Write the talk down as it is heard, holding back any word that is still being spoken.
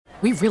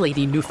We really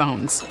need new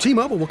phones.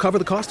 T-Mobile will cover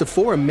the cost of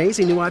 4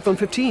 amazing new iPhone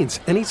 15s,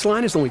 and each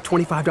line is only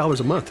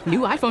 $25 a month. New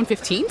iPhone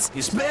 15s?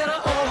 It's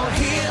better over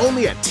here.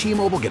 Only at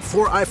T-Mobile, get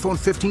 4 iPhone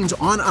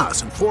 15s on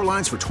us and 4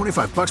 lines for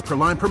 $25 per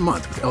line per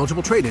month with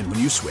eligible trade-in when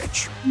you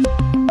switch.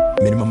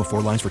 Minimum of 4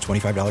 lines for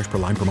 $25 per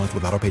line per month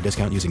with autopay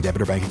discount using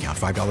debit or bank account.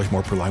 $5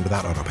 more per line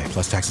without autopay,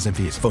 plus taxes and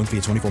fees. Phone fee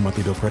at 24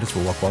 monthly bill credits for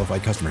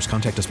well-qualified customers.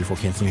 Contact us before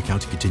canceling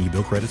account to continue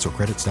bill credits or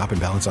credit stop and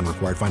balance on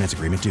required finance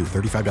agreement due.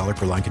 $35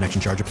 per line connection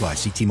charge applies.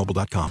 See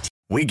T-Mobile.com.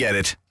 We get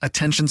it.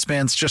 Attention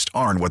spans just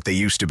aren't what they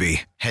used to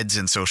be. Heads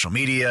in social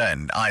media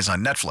and eyes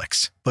on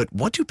Netflix. But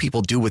what do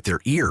people do with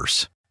their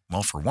ears?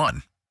 Well, for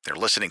one, they're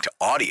listening to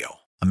audio.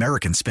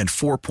 Americans spend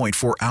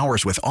 4.4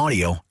 hours with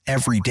audio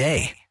every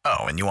day.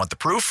 Oh, and you want the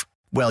proof?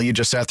 Well, you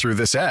just sat through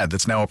this ad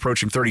that's now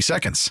approaching 30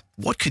 seconds.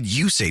 What could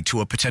you say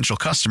to a potential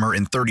customer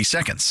in 30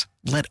 seconds?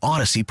 Let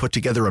Odyssey put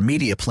together a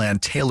media plan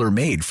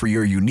tailor-made for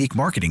your unique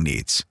marketing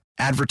needs.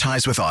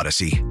 Advertise with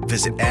Odyssey.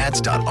 Visit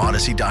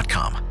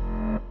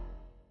ads.odyssey.com.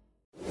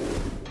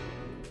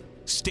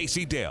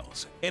 Stacey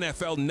Dales,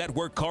 NFL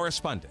Network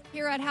correspondent.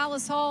 Here at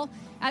Hallis Hall,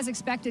 as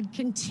expected,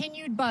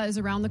 continued buzz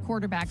around the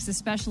quarterbacks,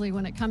 especially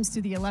when it comes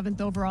to the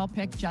 11th overall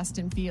pick,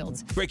 Justin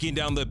Fields. Breaking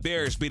down the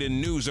Bears beating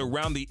news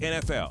around the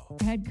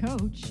NFL. Head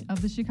coach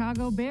of the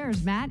Chicago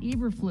Bears, Matt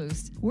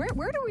Eberflus. Where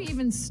do we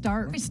even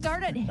start? We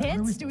start at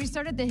HITS. Do we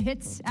start at the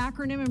HITS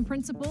acronym and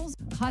principles?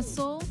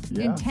 Hustle,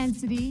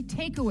 intensity,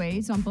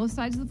 takeaways on both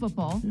sides of the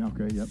football. Yeah,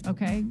 okay, yep.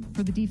 Okay,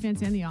 for the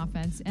defense and the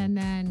offense. And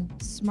then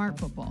smart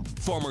football.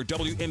 Former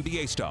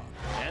WNBA star.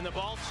 And the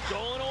ball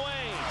stolen away.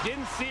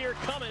 Didn't see her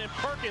coming, and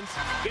Perkins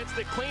gets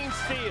the clean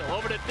steal.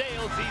 Over to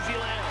Dales, easy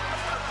land.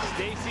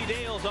 Stacey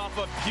Dales off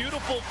a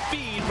beautiful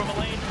feed from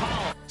Elaine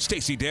Powell.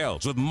 Stacey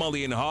Dales with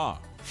Mully and Haw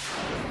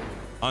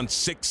on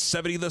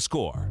 670 The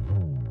Score.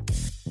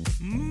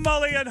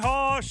 Mully and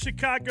Haw,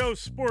 Chicago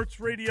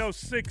Sports Radio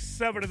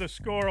 670 The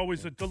Score.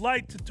 Always a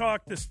delight to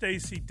talk to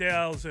Stacey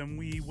Dales, and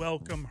we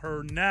welcome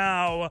her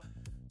now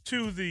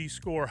to the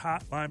Score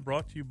Hotline,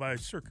 brought to you by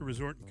Circa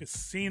Resort and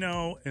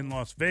Casino in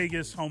Las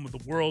Vegas, home of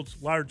the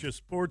world's largest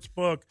sports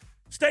book.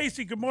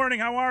 Stacey, good morning.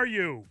 How are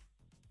you?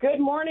 Good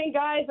morning,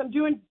 guys. I'm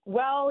doing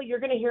well. You're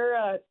going to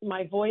hear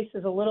my voice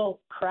is a little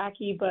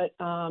cracky, but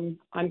I'm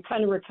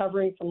kind of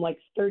recovering from like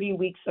 30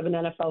 weeks of an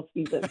NFL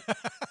season.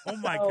 Oh,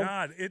 my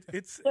God.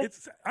 It's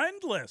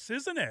endless,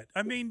 isn't it?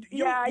 I mean,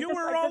 you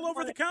were all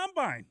over the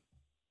combine.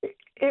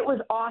 It was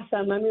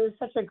awesome. I mean, it was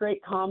such a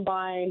great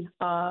combine.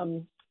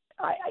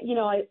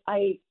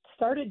 I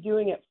started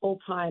doing it full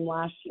time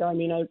last year. I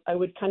mean, I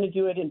would kind of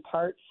do it in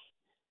parts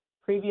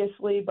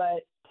previously,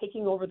 but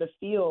taking over the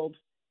field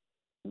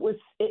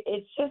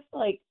it's just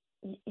like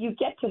you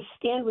get to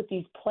stand with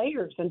these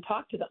players and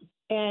talk to them.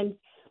 And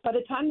by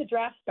the time the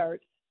draft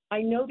starts,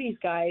 I know these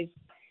guys,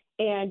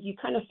 and you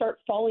kind of start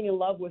falling in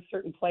love with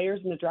certain players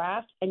in the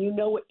draft, and you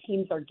know what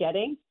teams are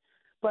getting.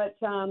 But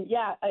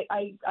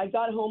I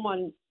got home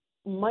on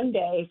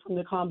Monday from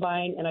the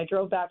combine, and I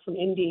drove back from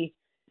Indy.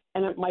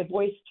 And my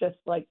voice just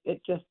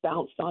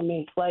bounced on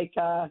me. Like,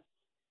 I'm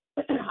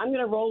going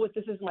to roll with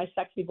this is my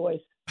sexy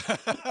voice.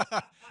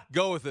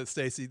 Go with it,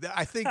 Stacey.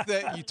 I think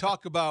that you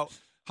talk about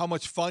how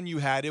much fun you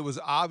had. It was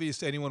obvious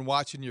to anyone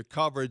watching your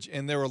coverage,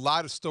 and there were a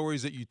lot of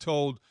stories that you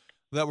told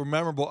that were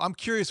memorable. I'm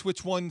curious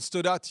which one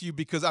stood out to you,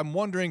 because I'm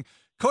wondering,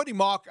 Cody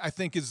Mauch, I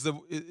think is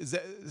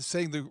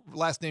saying the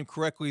last name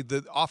correctly,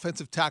 the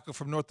offensive tackle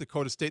from North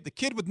Dakota State, the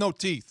kid with no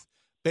teeth,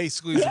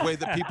 basically is the way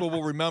that people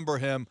will remember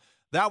him.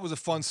 That was a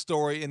fun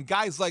story. And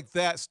guys like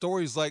that,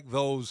 stories like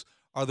those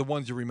are the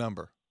ones you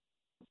remember.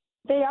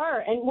 They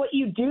are. And what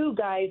you do,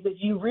 guys, is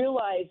you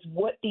realize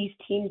what these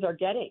teams are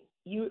getting.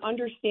 You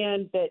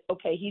understand that,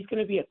 okay, he's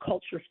going to be a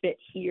culture fit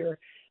here.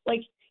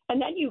 Like,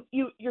 and then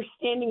you're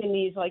standing in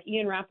these, like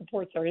Ian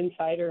Rappaport's our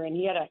insider, and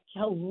he had a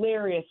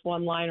hilarious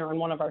one-liner on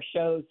one of our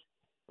shows.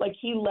 Like,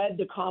 he led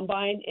the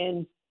combine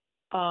in,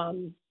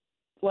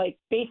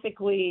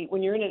 basically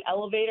when you're in an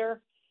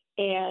elevator,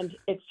 and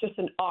it's just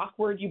an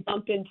awkward, you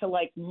bump into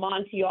like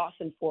Monty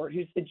Austinford,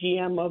 who's the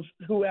GM of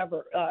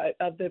whoever,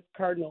 of the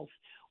Cardinals,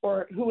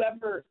 or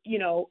whoever,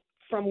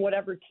 from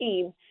whatever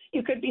team.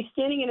 You could be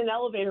standing in an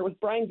elevator with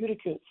Brian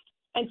Gutekunst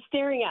and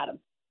staring at him.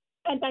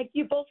 And like,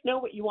 you both know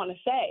what you want to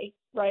say,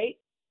 right?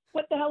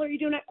 What the hell are you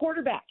doing at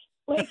quarterback?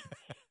 Like,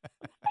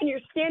 and you're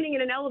standing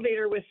in an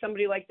elevator with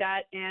somebody like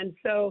that. And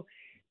so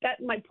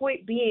that, my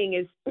point being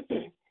is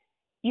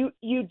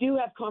you do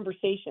have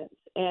conversations.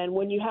 And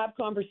when you have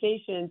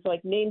conversations,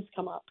 like, names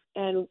come up.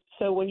 And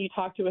so when you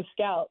talk to a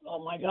scout,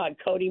 oh my God,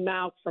 Cody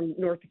Mauch from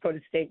North Dakota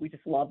State, we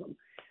just love him.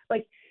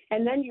 Like,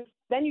 and then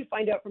you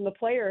find out from the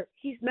player,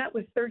 he's met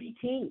with 30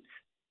 teams.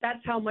 That's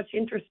how much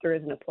interest there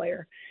is in a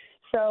player.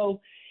 So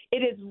it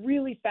is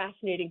really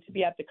fascinating to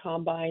be at the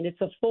combine.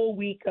 It's a full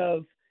week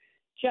of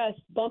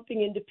just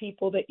bumping into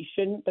people that you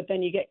shouldn't, but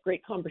then you get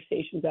great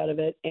conversations out of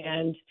it.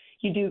 And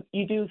you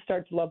do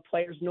start to love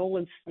players.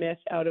 Nolan Smith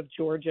out of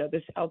Georgia,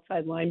 this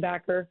outside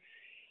linebacker,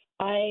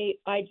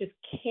 I just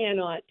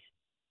cannot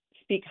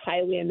speak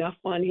highly enough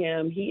on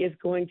him. He is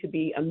going to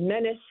be a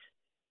menace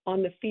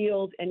on the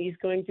field, and he's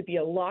going to be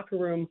a locker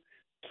room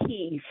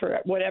key for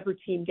whatever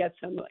team gets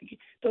him. Like,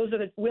 those are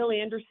Will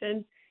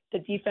Anderson, the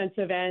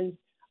defensive end,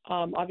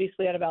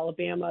 obviously out of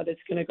Alabama, that's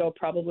going to go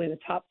probably in the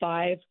top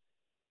 5.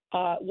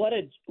 What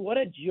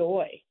a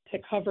joy to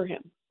cover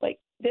him. Like,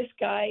 this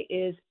guy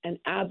is an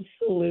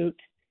absolute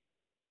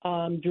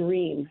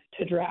dream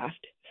to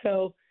draft.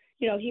 So,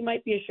 he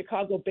might be a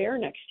Chicago Bear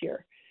next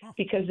year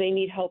because they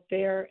need help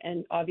there.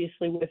 And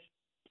obviously with,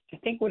 I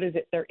think,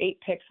 they're 8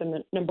 picks and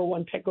the number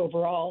 1 pick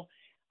overall.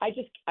 I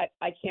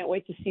can't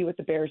wait to see what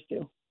the Bears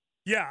do.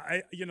 Yeah,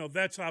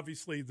 that's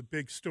obviously the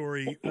big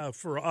story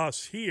for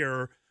us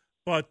here.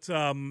 But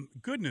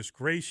goodness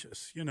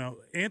gracious,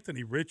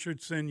 Anthony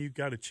Richardson, you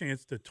got a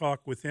chance to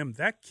talk with him.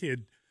 That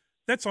kid,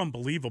 that's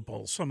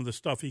unbelievable, some of the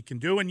stuff he can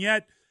do. And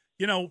yet,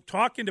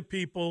 talking to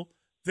people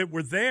that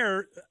were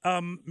there,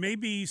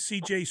 maybe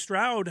C.J.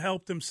 Stroud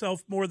helped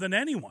himself more than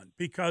anyone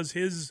because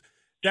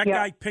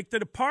guy picked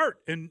it apart.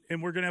 And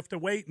we're going to have to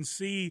wait and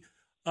see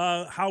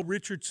how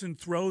Richardson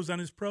throws on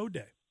his pro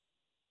day.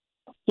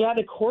 Yeah,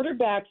 the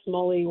quarterbacks,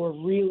 Mully, were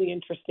really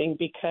interesting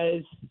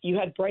because you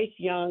had Bryce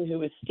Young, who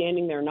was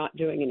standing there not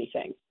doing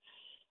anything,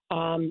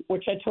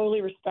 which I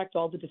totally respect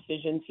all the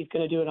decisions. He's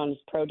going to do it on his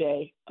pro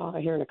day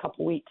here in a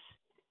couple weeks.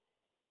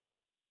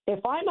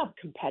 If I'm a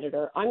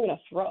competitor, I'm going to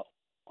throw.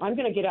 I'm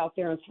going to get out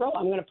there and throw.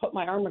 I'm going to put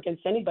my arm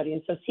against anybody.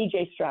 And so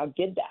C.J. Stroud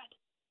did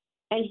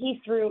that. And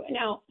he threw.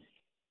 Now,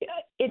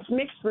 it's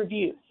mixed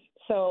reviews.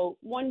 So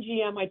one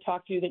GM I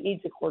talked to that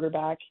needs a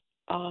quarterback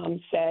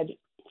said,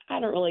 I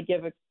don't really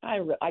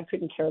I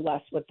couldn't care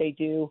less what they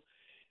do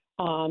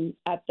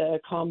at the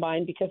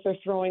combine because they're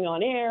throwing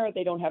on air.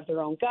 They don't have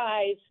their own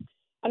guys.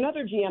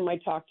 Another GM I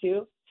talked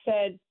to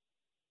said,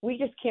 we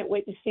just can't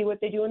wait to see what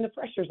they do when the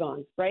pressure's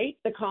on, right?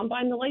 The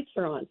combine, the lights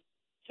are on.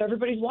 So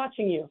everybody's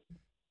watching you.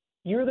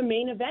 You're the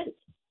main event.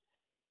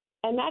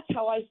 And that's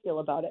how I feel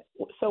about it.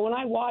 So when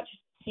I watch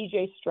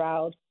C.J.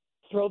 Stroud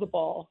throw the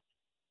ball,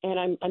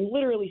 and I'm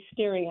literally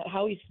staring at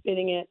how he's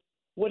spinning it,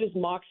 what his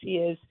moxie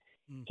is.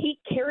 He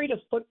carried a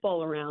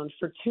football around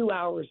for 2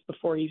 hours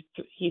before he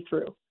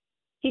threw.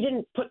 He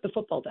didn't put the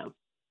football down.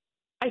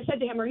 I said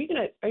to him, "Are you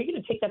gonna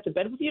take that to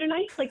bed with you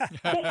tonight?" Like,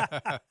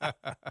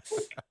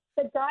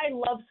 the guy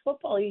loves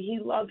football. He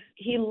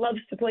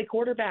loves to play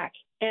quarterback,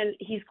 and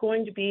he's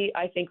going to be,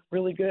 I think,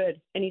 really good.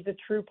 And he's a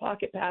true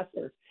pocket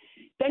passer.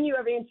 Then you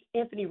have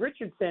Anthony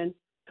Richardson,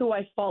 who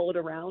I followed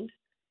around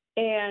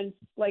and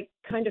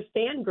kind of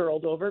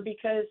fangirled over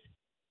because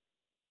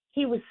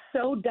he was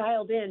so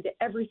dialed in to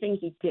everything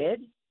he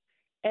did.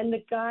 And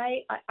the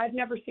guy, I've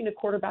never seen a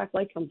quarterback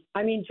like him.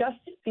 I mean,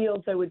 Justin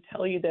Fields, I would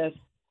tell you this.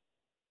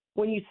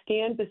 When you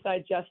stand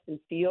beside Justin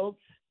Fields,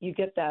 you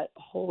get that,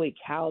 holy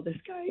cow, this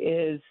guy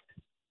is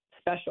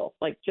special,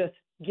 just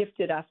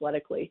gifted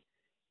athletically.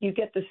 You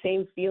get the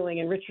same feeling,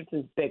 and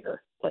Richardson's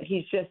bigger. But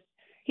he's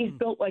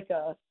built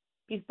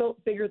he's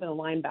built bigger than a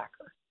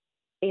linebacker.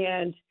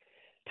 And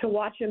to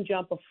watch him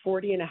jump a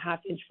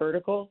 40.5-inch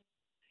vertical,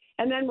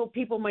 and then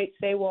people might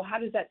say, well, how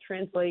does that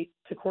translate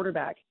to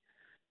quarterback?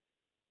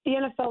 The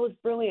NFL is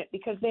brilliant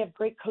because they have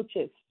great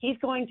coaches. He's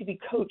going to be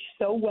coached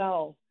so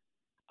well.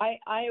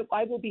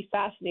 I will be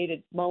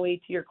fascinated,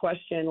 Mully, to your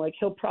question.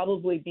 He'll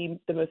probably be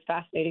the most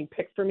fascinating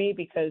pick for me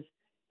because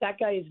that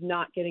guy is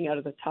not getting out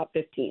of the top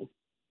 15.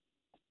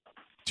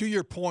 To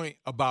your point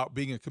about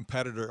being a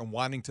competitor and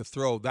wanting to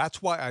throw,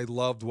 that's why I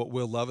loved what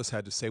Will Levis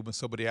had to say when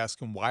somebody asked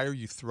him, why are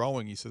you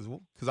throwing? He says,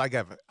 well, because I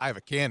have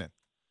a cannon.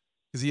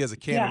 Because he has a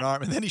cannon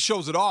arm, and then he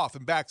shows it off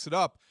and backs it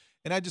up.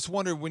 And I just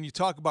wonder, when you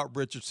talk about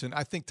Richardson,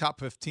 I think top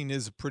 15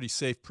 is a pretty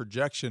safe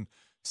projection,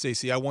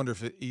 Stacey. I wonder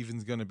if it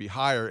even's going to be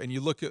higher. And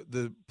you look at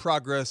the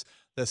progress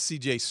that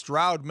C.J.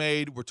 Stroud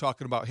made. We're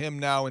talking about him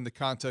now in the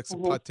context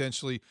of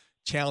potentially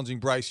challenging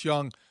Bryce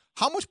Young.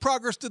 How much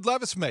progress did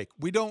Levis make?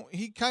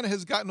 He kind of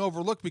has gotten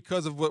overlooked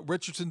because of what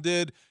Richardson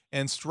did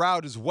and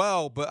Stroud as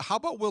well. But how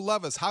about Will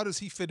Levis? How does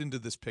he fit into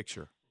this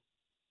picture?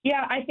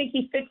 Yeah, I think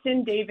he fits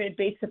in, David,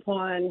 based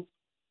upon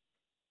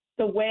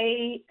the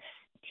way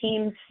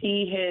teams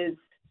see his,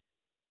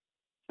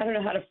 I don't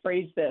know how to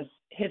phrase this,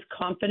 his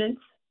confidence.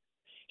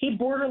 He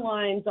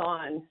borderlines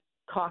on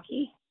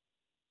cocky.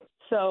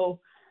 So,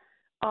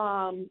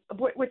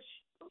 which,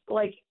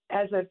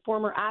 as a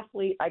former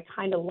athlete, I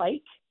kind of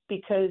like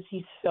because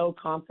he's so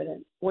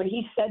confident. When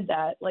he said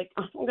that,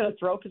 I'm going to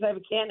throw because I have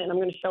a cannon, I'm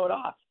going to show it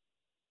off.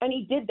 And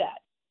he did that.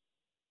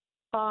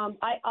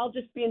 I'll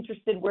just be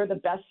interested where the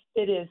best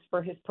fit is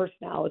for his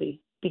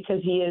personality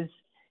because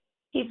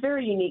he's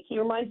very unique. He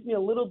reminds me a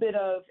little bit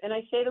of, and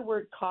I say the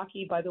word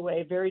cocky, by the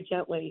way, very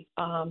gently,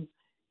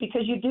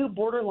 because you do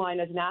borderline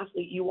as an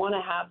athlete. You want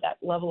to have that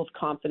level of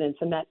confidence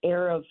and that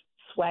air of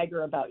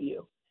swagger about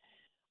you.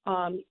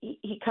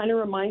 He kind of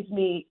reminds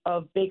me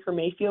of Baker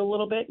Mayfield a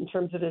little bit in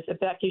terms of this, if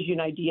that gives you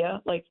an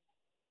idea,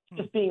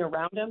 just being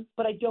around him.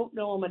 But I don't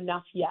know him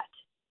enough yet.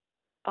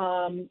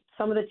 Some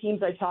of the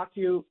teams I talk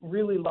to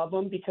really love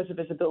him because of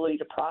his ability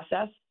to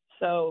process.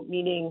 So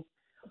meaning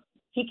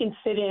he can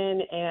sit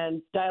in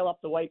and dial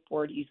up the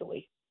whiteboard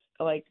easily.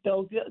 They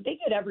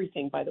get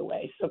everything, by the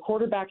way. So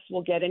quarterbacks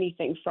will get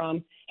anything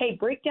from, hey,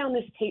 break down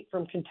this tape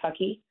from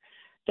Kentucky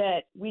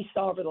that we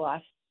saw over the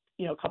last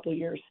a couple of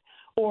years?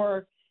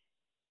 Or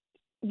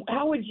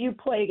how would you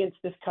play against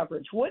this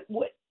coverage? What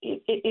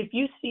if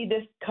you see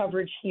this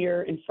coverage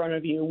here in front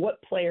of you,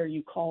 what play are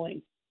you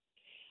calling?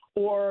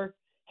 Or,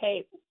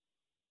 hey,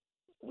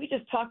 we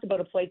just talked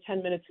about a play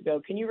 10 minutes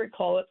ago. Can you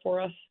recall it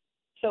for us?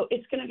 So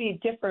it's going to be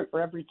different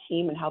for every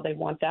team and how they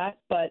want that.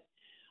 But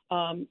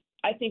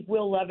I think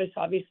Will Levis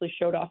obviously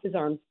showed off his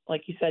arm,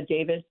 like you said,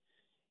 David,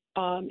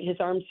 his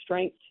arm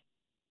strength.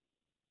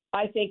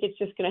 I think it's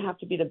just going to have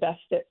to be the best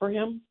fit for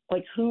him.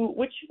 Like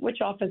which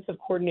offensive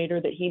coordinator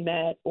that he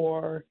met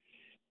or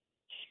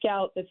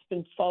scout that's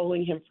been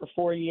following him for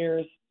 4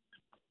 years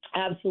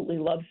absolutely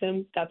loves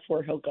him. That's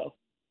where he'll go.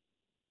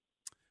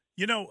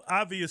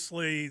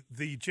 Obviously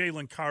the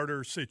Jalen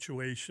Carter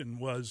situation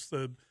was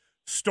the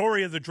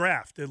story of the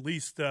draft, at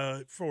least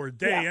for a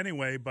day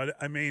anyway. But,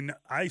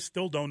 I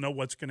still don't know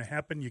what's going to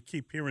happen. You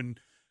keep hearing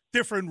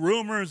different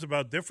rumors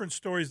about different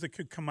stories that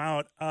could come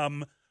out.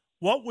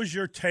 What was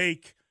your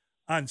take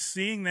on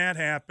seeing that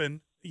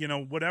happen?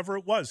 Whatever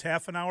it was,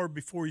 half an hour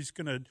before he's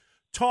going to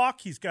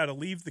talk, he's got to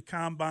leave the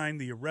combine,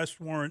 the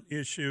arrest warrant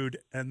issued,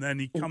 and then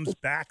he comes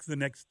back the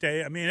next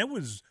day.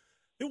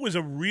 It was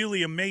a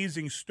really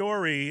amazing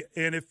story.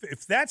 And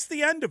if that's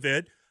the end of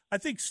it, I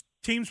think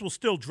teams will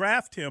still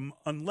draft him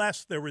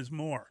unless there is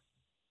more.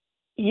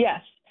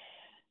 Yes.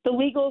 The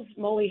legals,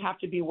 Molly, have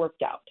to be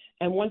worked out.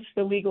 And once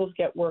the legals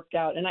get worked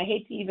out, and I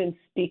hate to even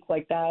speak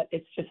like that,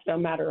 it's just a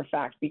matter of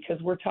fact, because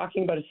we're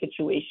talking about a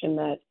situation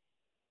that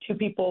 2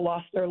 people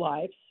lost their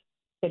lives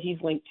that he's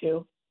linked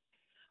to.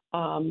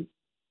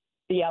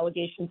 The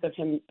allegations of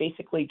him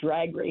basically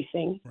drag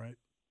racing. Right.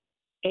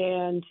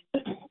 And,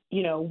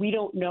 we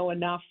don't know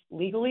enough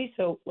legally.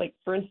 So, like,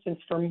 for instance,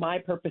 for my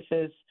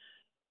purposes,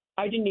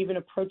 I didn't even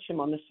approach him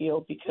on the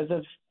field because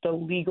of the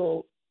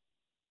legal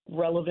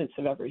relevance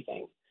of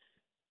everything.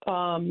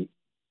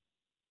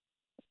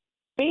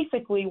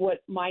 Basically,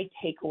 what my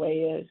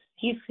takeaway is,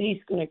 he's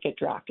going to get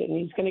drafted, and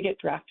he's going to get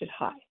drafted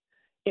high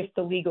if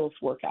the legals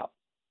work out.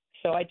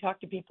 So I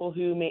talk to people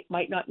who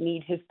might not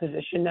need his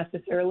position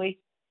necessarily.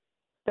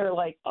 They're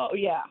like, oh,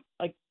 yeah,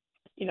 like,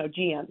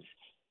 GMs.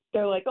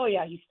 They're like, oh,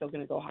 yeah, he's still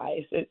going to go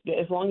high.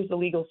 As long as the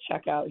legals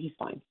check out, he's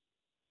fine.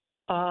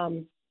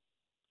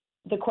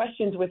 The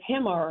questions with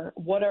him are,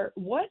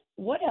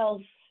 what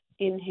else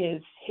in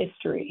his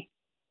history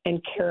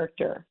and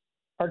character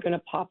are going to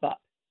pop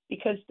up?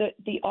 Because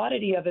the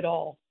oddity of it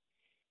all,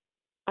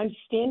 I'm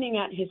standing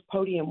at his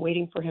podium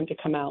waiting for him to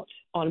come out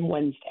on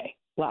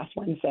last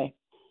Wednesday.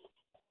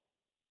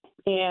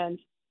 And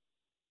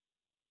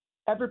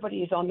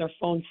everybody is on their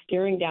phone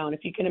staring down.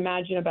 If you can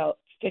imagine about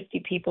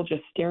 50 people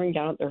just staring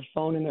down at their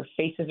phone and their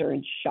faces are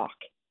in shock.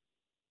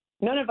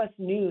 None of us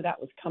knew that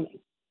was coming.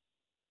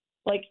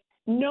 Like,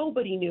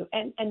 nobody knew.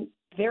 And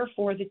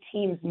therefore,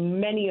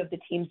 many of the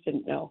teams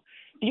didn't know.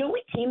 The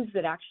only teams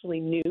that actually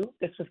knew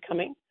this was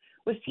coming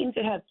was teams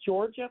that have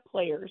Georgia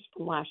players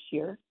from last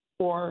year,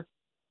 or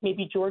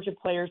maybe Georgia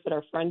players that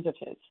are friends of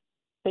his,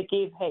 that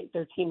gave,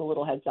 their team a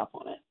little heads up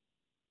on it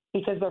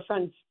because they're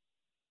friends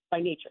by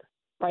nature,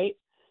 right?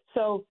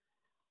 So,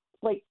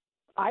 like,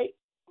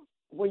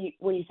 when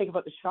you think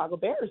about the Chicago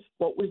Bears,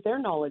 what was their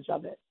knowledge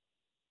of it?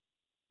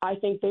 I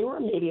think they were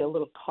maybe a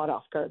little caught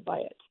off guard by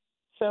it.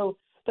 So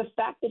the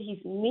fact that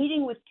he's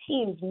meeting with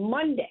teams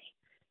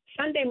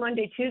Sunday,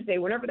 Monday, Tuesday,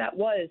 whenever that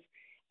was,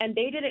 and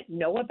they didn't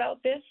know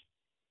about this,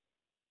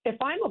 if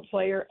I'm a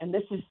player and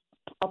this is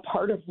a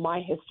part of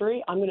my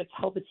history, I'm going to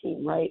tell the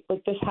team, right?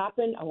 Like, this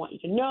happened. I want you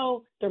to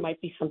know there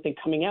might be something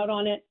coming out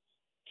on it.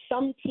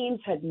 Some teams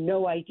had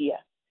no idea.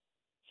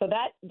 So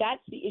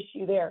that's the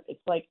issue there.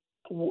 It's like,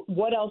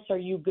 what else are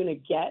you going to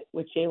get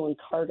with Jalen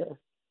Carter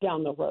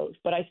down the road?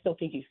 But I still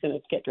think he's going to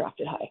get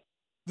drafted high.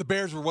 The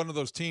Bears were one of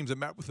those teams that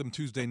met with him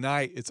Tuesday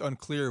night. It's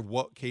unclear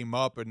what came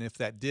up, and if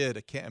that did,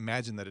 I can't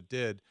imagine that it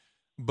did.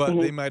 But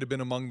they might have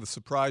been among the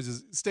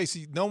surprises.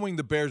 Stacey, knowing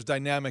the Bears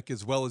dynamic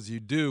as well as you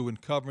do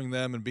and covering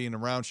them and being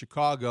around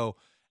Chicago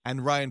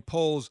and Ryan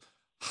Poles,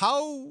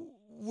 how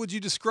would you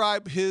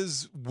describe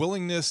his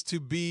willingness to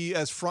be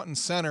as front and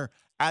center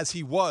as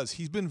he was?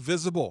 He's been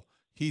visible.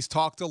 He's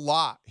talked a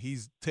lot.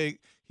 He's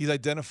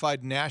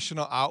identified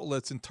national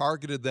outlets and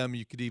targeted them,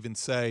 you could even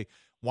say,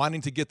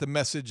 wanting to get the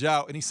message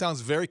out. And he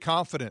sounds very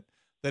confident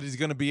that he's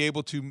going to be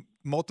able to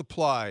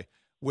multiply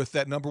with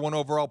that number 1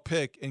 overall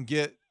pick and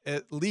get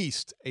at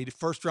least a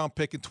first-round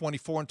pick in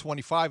 24 and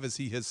 25, as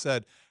he has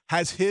said.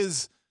 Has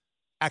his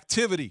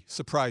activity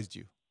surprised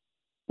you?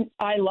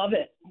 I love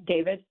it,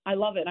 David. I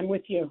love it. I'm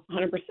with you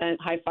 100%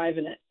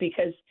 high-fiving it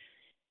because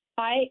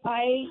I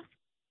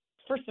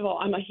first of all,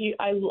 I'm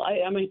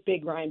a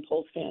big Ryan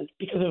Poles fan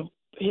because of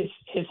his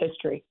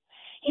history.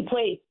 He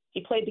played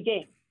the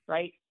game,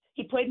 right?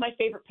 He played my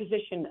favorite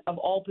position of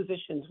all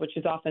positions, which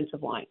is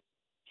offensive line.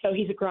 So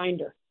he's a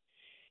grinder.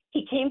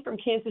 He came from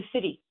Kansas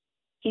City.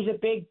 He's a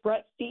big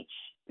Brett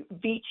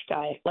Veach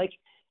guy. Like,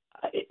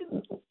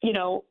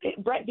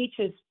 Brett Veach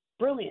is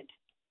brilliant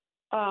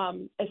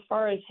as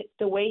far as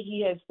the way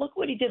he has. Look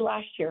what he did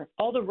last year.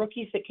 All the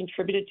rookies that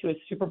contributed to his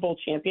Super Bowl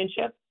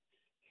championship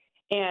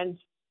and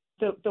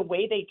the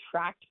way they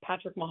tracked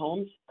Patrick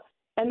Mahomes.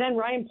 And then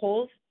Ryan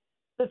Poles,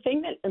 the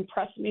thing that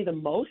impressed me the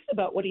most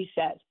about what he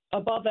said,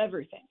 above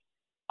everything,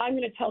 I'm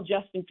going to tell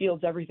Justin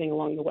Fields everything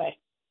along the way.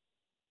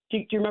 Do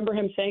you remember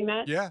him saying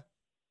that? Yeah.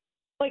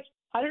 Like,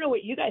 I don't know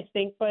what you guys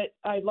think, but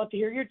I'd love to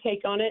hear your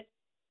take on it.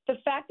 The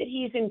fact that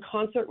he's in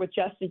concert with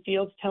Justin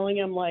Fields telling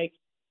him, like,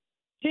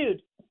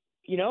 dude,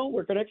 you know,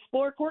 we're going to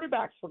explore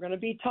quarterbacks. We're going to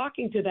be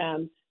talking to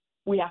them.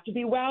 We have to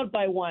be wowed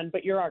by one,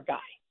 but you're our guy.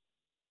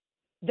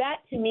 That,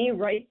 to me,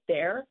 right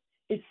there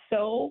is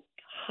so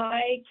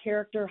high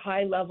character,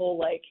 high level,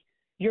 like,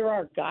 you're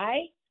our guy.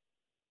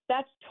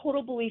 That's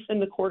total belief in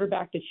the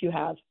quarterback that you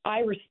have. I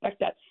respect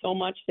that so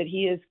much that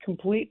he is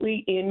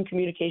completely in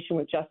communication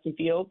with Justin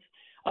Fields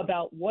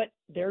about what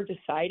they're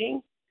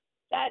deciding.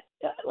 That,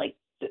 like,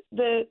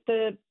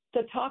 the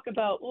talk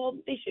about, well,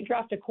 they should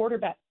draft a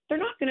quarterback. They're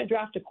not going to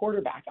draft a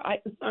quarterback.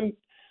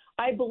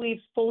 I believe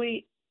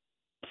fully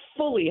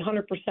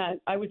 100%.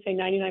 I would say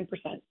 99%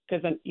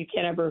 because you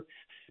can't ever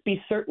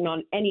be certain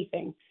on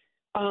anything.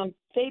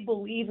 They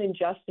believe in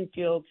Justin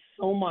Fields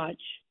so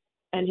much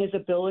and his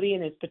ability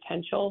and his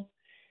potential.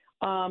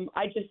 I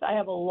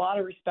have a lot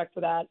of respect for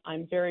that.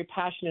 I'm very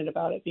passionate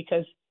about it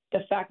because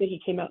the fact that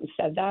he came out and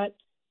said that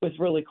was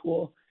really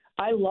cool.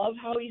 I love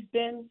how he's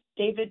been,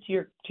 David,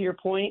 to your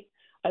point.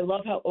 I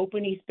love how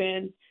open he's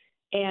been.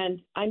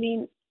 And I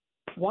mean,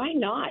 why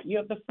not? You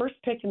have the first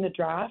pick in the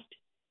draft.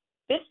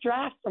 This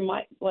draft, from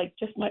my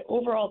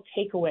overall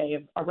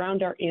takeaway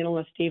around our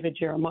analyst Daniel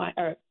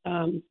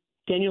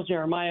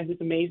Jeremiah,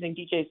 who's amazing.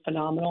 DJ's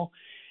phenomenal.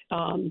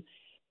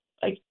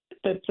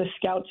 The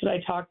scouts that I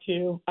talked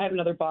to, I have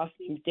another boss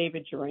named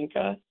David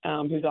Jurenka,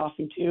 who's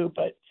awesome too.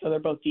 But so they're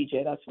both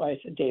DJ. That's why I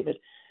said David.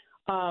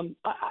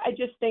 I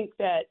just think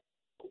that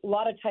a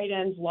lot of tight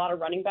ends, a lot of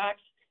running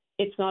backs.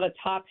 It's not a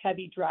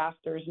top-heavy draft.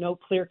 There's no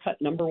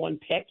clear-cut number one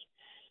pick.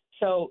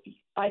 So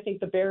I think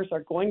the Bears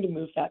are going to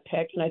move that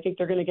pick, and I think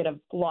they're going to get a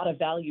lot of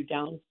value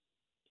down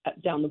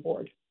the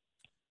board.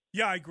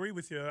 Yeah, I agree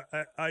with you.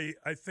 I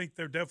think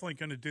they're definitely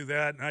going to do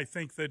that, and I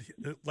think that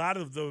a lot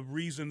of the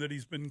reason that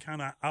he's been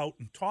kind of out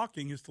and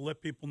talking is to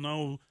let people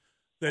know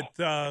that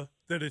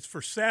that it's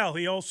for sale.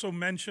 He also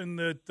mentioned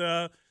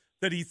that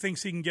he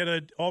thinks he can get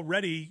a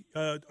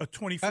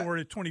 24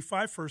 to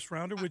 25 first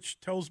rounder, which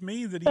tells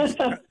me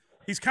that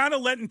he's kind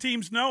of letting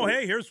teams know,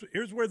 hey,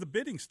 here's where the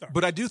bidding starts.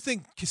 But I do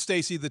think,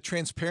 Stacey, the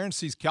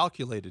transparency is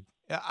calculated.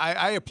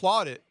 I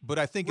applaud it, but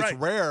I think it's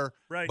rare,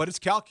 but it's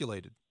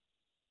calculated.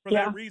 For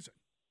that reason.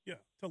 Yeah,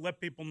 to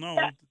let people know,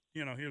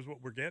 here's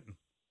what we're getting.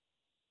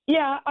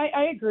 Yeah,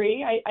 I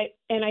agree.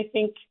 I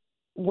think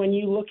when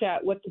you look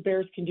at what the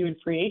Bears can do in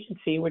free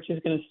agency, which is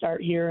going to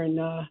start here in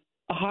a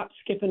hop,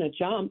 skip, and a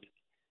jump,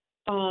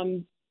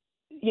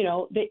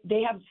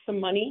 they have some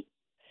money.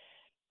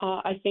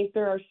 I think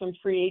there are some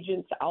free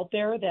agents out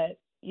there that,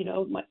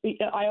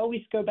 I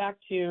always go back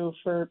to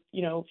for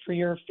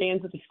your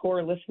fans of the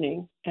Score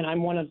listening, and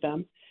I'm one of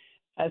them,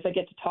 as I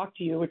get to talk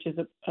to you, which is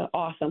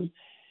awesome.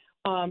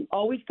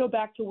 Always go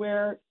back to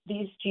where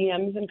these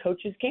GMs and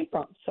coaches came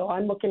from. So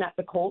I'm looking at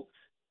the Colts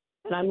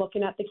and I'm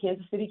looking at the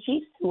Kansas City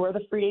Chiefs, who are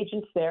the free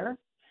agents there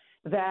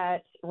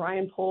that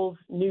Ryan Poles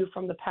knew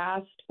from the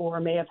past or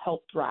may have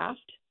helped draft,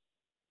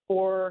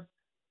 or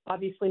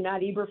obviously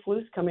Matt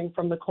Eberflus coming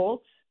from the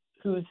Colts,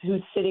 who's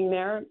sitting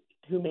there,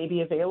 who may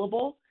be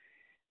available.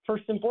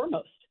 First and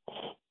foremost,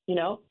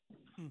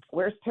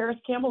 where's Paris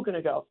Campbell going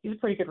to go? He's a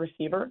pretty good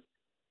receiver.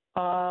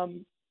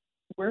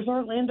 Where's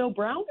Orlando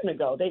Brown going to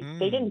go? They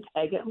didn't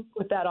tag him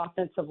with that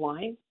offensive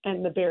line,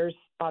 and the Bears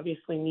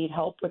obviously need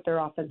help with their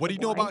offensive line. What do you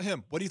know about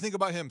him? What do you think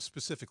about him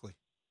specifically?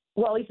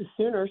 Well, he's a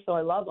Sooner, so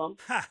I love him.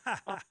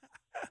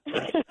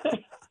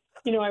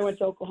 I went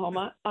to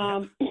Oklahoma.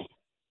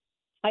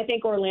 I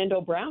think Orlando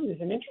Brown is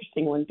an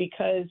interesting one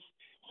because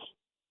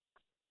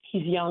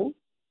he's young.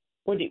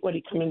 What did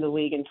he come into the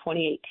league in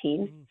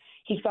 2018?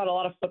 He's got a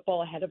lot of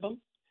football ahead of him.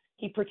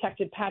 He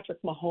protected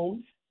Patrick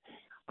Mahomes.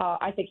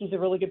 I think he's a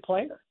really good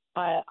player.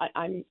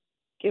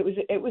 It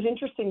was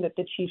interesting that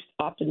the Chiefs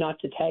opted not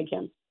to tag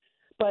him,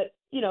 but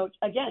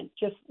again,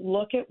 just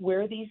look at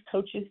where these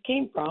coaches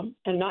came from,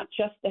 and not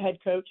just the head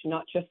coach,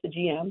 not just the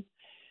GM,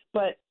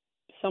 but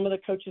some of the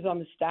coaches on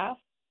the staff.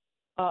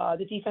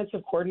 The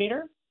defensive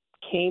coordinator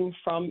came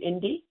from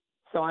Indy,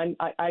 so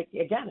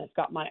I've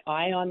got my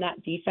eye on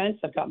that defense.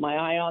 I've got my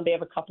eye on. They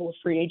have a couple of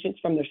free agents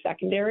from their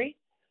secondary.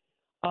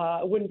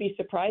 I wouldn't be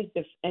surprised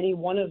if any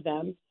one of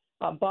them.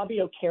 Bobby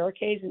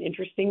Okereke is an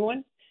interesting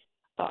one.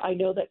 I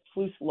know that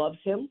Flus loves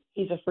him.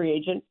 He's a free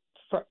agent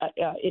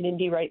in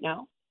Indy right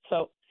now.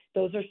 So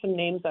those are some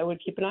names I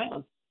would keep an eye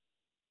on.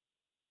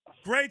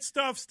 Great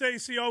stuff,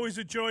 Stacey. Always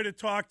a joy to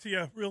talk to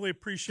you. Really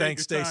appreciate your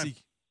time. Thanks,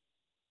 Stacey.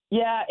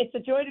 Yeah, it's a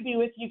joy to be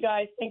with you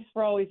guys. Thanks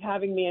for always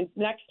having me. And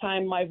next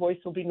time, my voice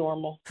will be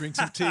normal. Drink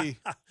some tea.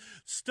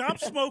 Stop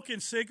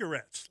smoking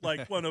cigarettes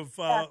like one of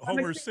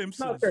Homer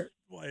Simpson's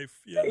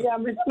wife. Yeah,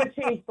 I'm a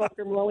chain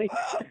smoker, Molly.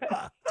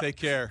 Take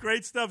care.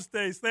 Great stuff,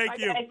 Stace. Thank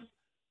you. Guys.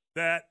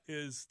 That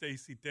is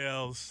Stacey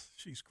Dales.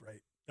 She's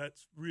great.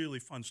 That's really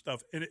fun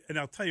stuff. And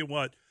I'll tell you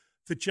what,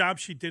 the job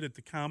she did at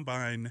the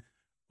Combine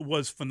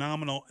was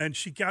phenomenal, and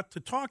she got to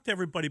talk to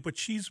everybody, but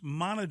she's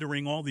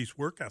monitoring all these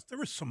workouts. There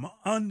was some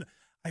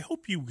I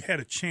hope you had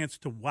a chance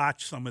to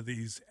watch some of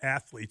these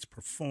athletes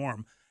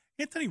perform.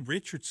 Anthony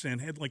Richardson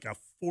had like a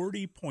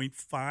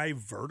 40.5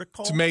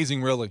 vertical. It's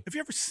amazing, really. Have you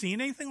ever seen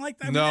anything like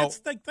that? No. I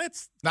mean,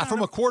 that's not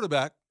from a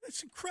quarterback.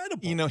 That's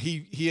incredible. You know,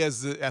 he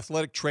has the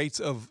athletic traits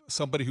of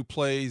somebody who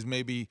plays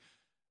maybe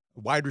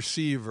wide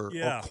receiver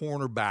or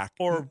cornerback.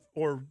 Or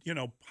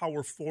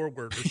power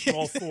forward or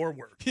small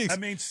forward. I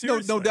mean,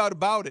 seriously. No doubt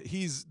about it.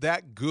 He's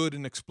that good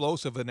and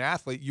explosive an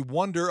athlete. You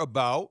wonder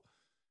about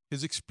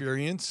his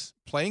experience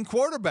playing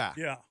quarterback.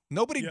 Yeah.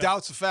 Nobody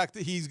doubts the fact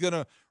that he's going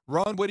to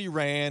run what he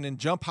ran and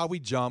jump how he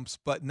jumps,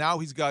 but now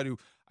he's got to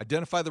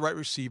identify the right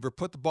receiver,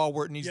 put the ball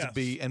where it needs to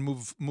be, and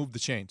move the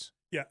chains.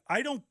 Yeah,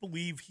 I don't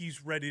believe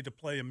he's ready to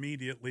play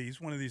immediately. He's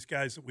one of these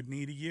guys that would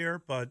need a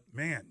year, but,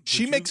 man.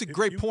 She makes a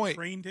great point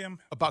trained him,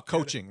 about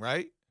coaching,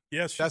 right?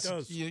 Yes, she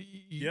does.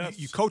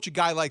 You coach a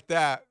guy like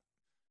that,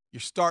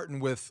 you're starting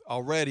with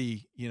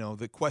already,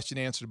 the question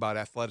answered about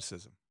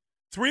athleticism.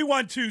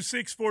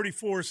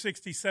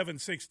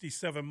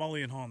 312-644-6767,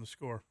 Mully and Haw on The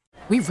Score.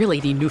 We really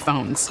need new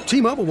phones.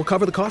 T-Mobile will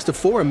cover the cost of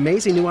 4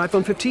 amazing new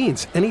iPhone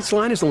 15s, and each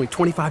line is only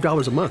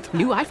 $25 a month.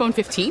 New iPhone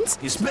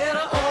 15s? It's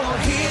better over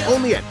here.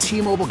 Only at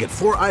T-Mobile, get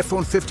 4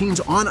 iPhone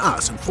 15s on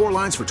us and 4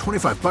 lines for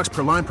 $25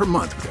 per line per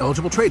month with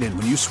eligible trade-in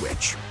when you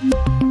switch.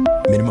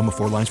 Minimum of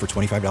 4 lines for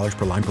 $25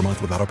 per line per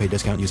month with auto-pay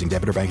discount using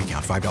debit or bank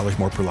account. $5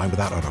 more per line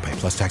without auto-pay,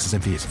 plus taxes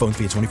and fees. Phone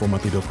fee at 24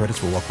 monthly bill credits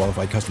for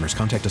well-qualified customers.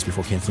 Contact us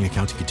before canceling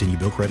account to continue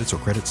bill credits or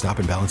credit stop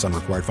and balance on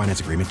required finance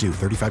agreement due.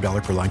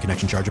 $35 per line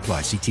connection charge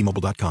applies. See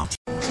T-Mobile.com.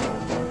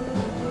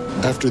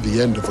 After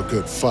the end of a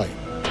good fight,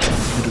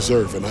 you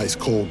deserve an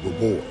ice-cold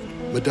reward.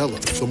 Modelo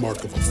is the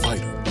mark of a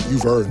fighter.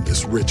 You've earned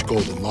this rich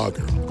golden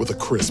lager with a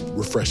crisp,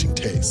 refreshing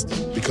taste.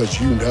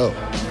 Because you know,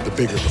 the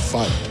bigger the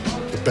fight,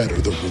 the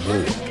better the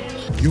reward.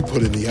 You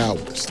put in the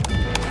hours,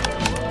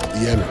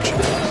 the energy,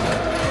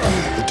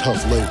 the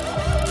tough labor.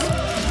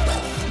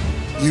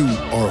 You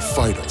are a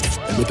fighter,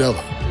 and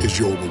Modelo is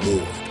your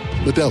reward.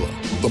 Modelo,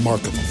 the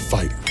mark of a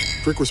fighter.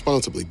 Drink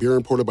responsibly. Beer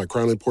imported by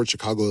Crown Imports,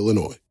 Chicago,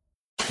 Illinois.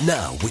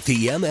 Now, with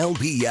the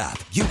MLB app,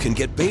 you can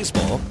get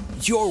baseball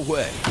your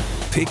way.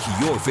 Pick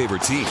your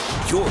favorite team,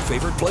 your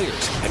favorite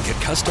players, and get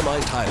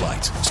customized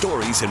highlights,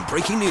 stories, and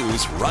breaking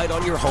news right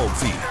on your home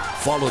feed.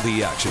 Follow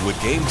the action with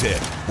Game Day,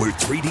 where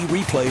 3D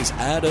replays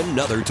add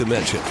another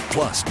dimension.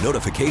 Plus,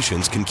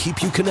 notifications can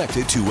keep you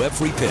connected to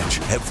every pitch,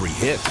 every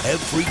hit,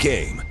 every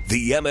game.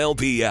 The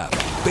MLB app.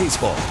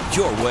 Baseball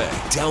your way.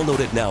 Download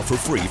it now for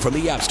free from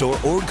the App Store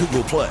or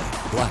Google Play.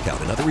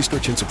 Blackout and other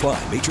restrictions apply.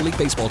 Major League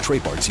Baseball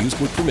trademarks used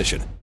with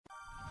permission.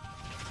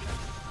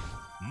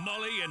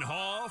 Mully and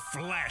Haw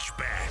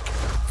Flashback.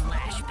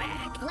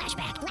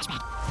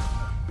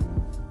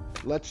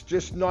 Let's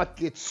just not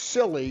get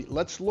silly.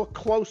 Let's look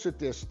close at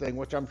this thing,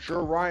 which I'm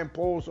sure Ryan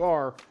Poles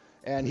are.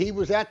 And he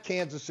was at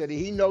Kansas City.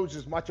 He knows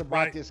as much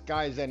about this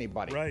guy as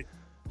anybody. Right.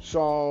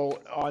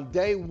 So on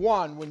day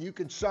one, when you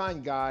can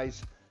sign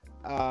guys,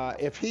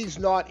 if he's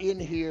not in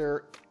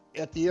here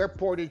at the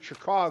airport in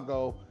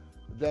Chicago,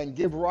 then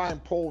give Ryan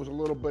Poles a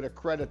little bit of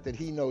credit that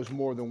he knows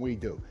more than we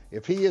do.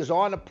 If he is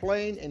on a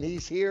plane and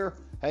he's here,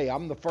 hey,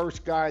 I'm the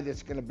first guy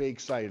that's going to be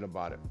excited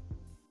about him.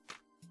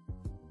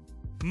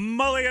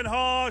 Mully and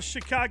Haw,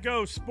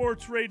 Chicago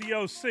Sports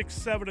Radio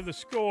 6-7 of The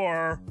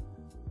Score.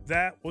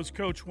 That was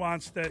Coach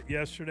Wannstedt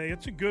yesterday.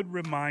 It's a good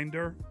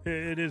reminder.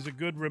 It is a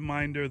good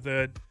reminder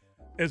that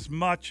as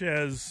much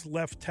as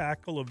left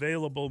tackle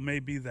available may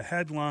be the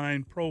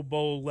headline, Pro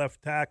Bowl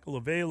left tackle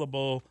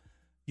available,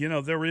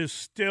 there is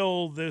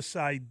still this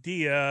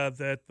idea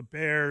that the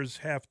Bears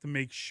have to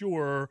make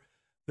sure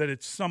that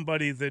it's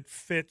somebody that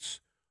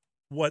fits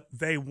what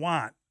they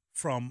want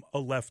from a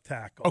left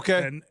tackle.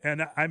 Okay.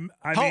 And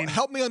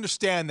help me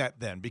understand that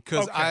then,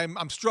 because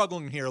I'm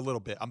struggling here a little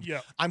bit.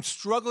 I'm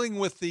struggling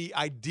with the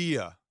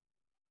idea,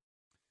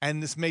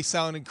 and this may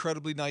sound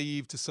incredibly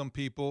naive to some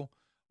people.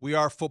 We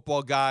are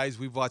football guys.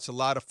 We've watched a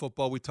lot of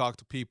football. We talk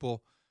to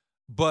people.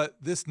 But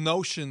this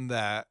notion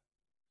that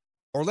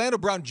Orlando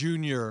Brown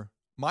Jr.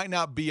 might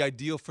not be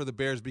ideal for the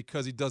Bears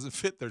because he doesn't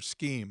fit their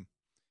scheme.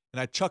 And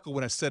I chuckled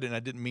when I said it, and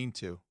I didn't mean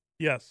to.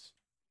 Yes.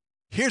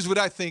 Here's what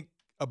I think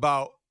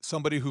about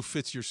somebody who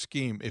fits your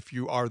scheme if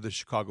you are the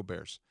Chicago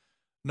Bears.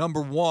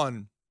 Number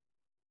one,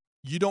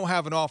 you don't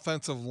have an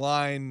offensive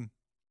line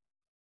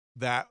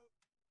that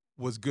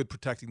was good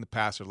protecting the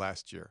passer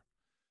last year.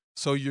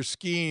 So your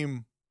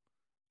scheme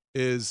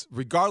is,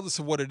 regardless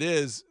of what it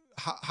is,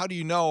 how do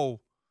you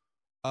know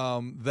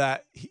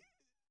that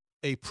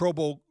a Pro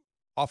Bowl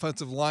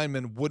offensive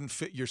lineman wouldn't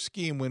fit your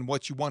scheme when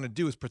what you want to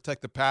do is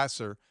protect the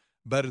passer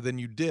better than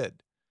you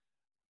did?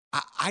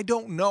 I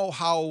don't know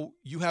how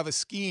you have a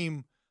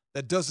scheme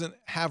that doesn't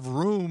have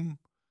room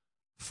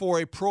for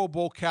a Pro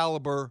Bowl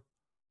caliber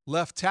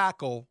left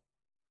tackle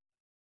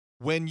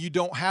when you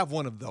don't have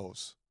one of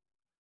those.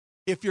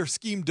 If your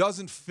scheme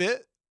doesn't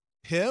fit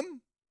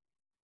him,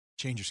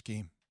 change your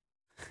scheme.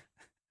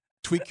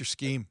 Tweak your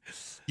scheme.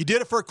 You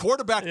did it for a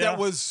quarterback that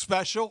was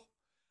special.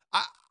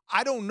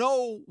 I don't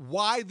know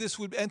why this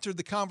would enter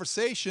the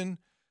conversation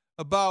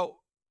about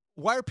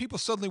why are people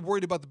suddenly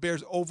worried about the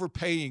Bears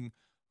overpaying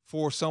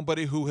for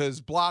somebody who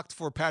has blocked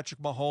for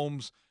Patrick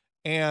Mahomes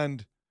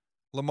and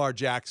Lamar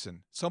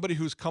Jackson, somebody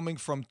who's coming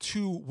from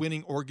two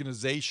winning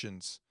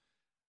organizations.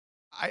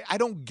 I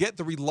don't get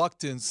the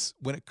reluctance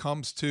when it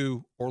comes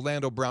to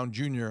Orlando Brown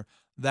Jr.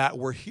 that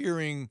we're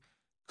hearing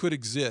could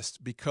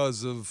exist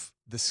because of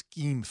the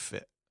scheme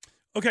fit.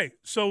 Okay,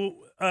 so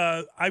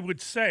I would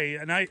say,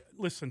 and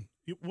listen,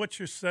 what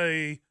you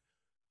say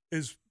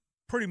is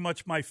pretty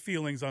much my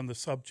feelings on the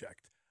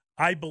subject.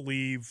 I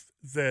believe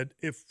that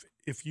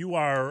if you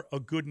are a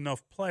good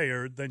enough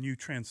player, then you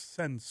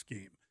transcend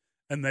scheme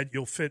and that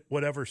you'll fit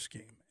whatever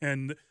scheme.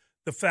 And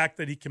the fact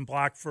that he can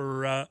block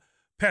for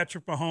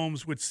Patrick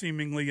Mahomes would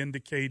seemingly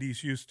indicate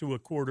he's used to a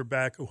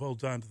quarterback who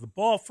holds on to the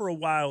ball for a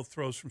while,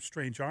 throws from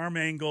strange arm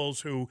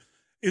angles, who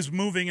is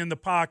moving in the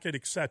pocket,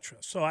 etc.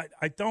 So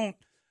I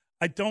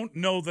don't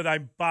know that I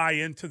buy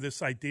into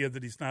this idea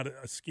that he's not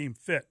a scheme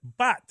fit.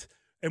 But,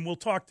 and we'll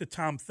talk to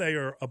Tom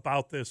Thayer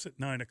about this at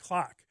 9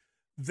 o'clock,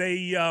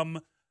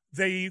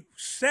 they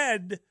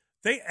said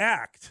they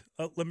act,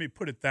 let me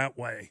put it that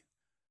way,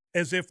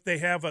 as if they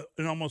have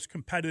an almost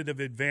competitive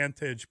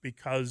advantage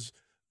because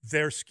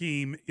their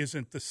scheme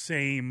isn't the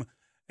same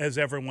as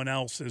everyone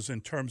else's in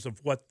terms of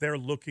what they're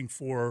looking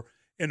for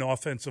in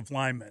offensive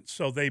linemen.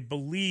 So they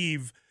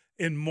believe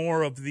in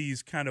more of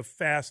these kind of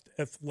fast,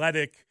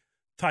 athletic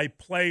type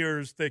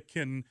players that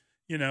can,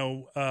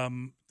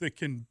 that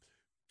can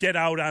get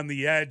out on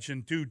the edge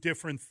and do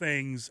different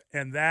things.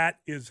 And that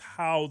is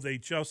how they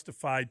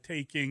justified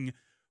taking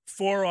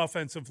 4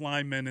 offensive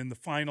linemen in the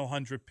final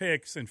 100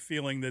 picks and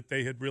feeling that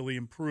they had really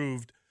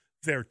improved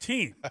their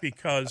team.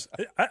 Because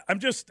am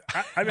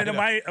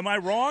I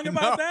wrong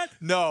about that?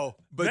 No,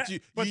 but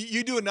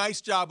you do a nice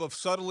job of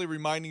subtly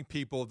reminding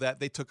people that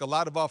they took a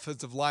lot of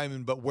offensive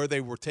linemen, but where they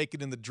were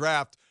taken in the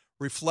draft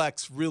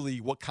reflects really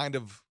what kind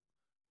of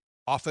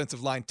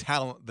offensive line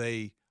talent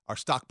they are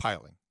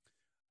stockpiling.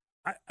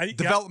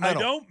 Developmental. I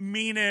don't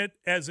mean it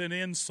as an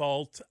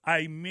insult.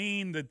 I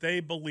mean that they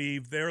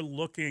believe they're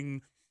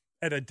looking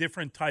at a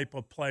different type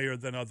of player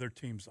than other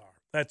teams are.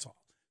 That's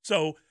all.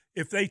 So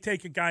if they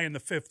take a guy in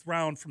the 5th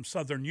round from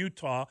Southern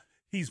Utah,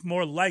 he's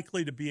more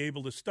likely to be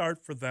able to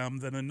start for them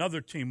than another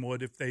team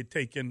would if they'd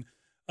taken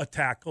a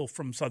tackle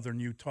from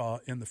Southern Utah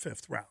in the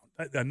 5th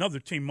round. Another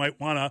team might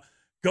want to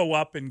go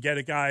up and get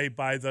a guy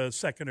by the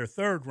 2nd or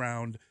 3rd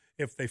round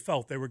if they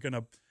felt they were going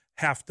to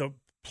have to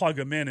plug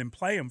him in and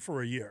play him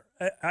for a year.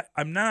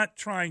 I'm not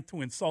trying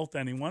to insult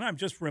anyone. I'm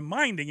just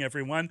reminding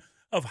everyone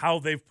of how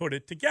they've put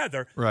it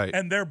together. Right.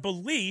 And their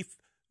belief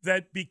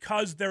that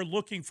because they're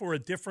looking for a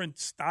different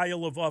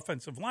style of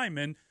offensive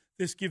lineman,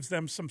 this gives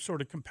them some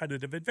sort of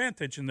competitive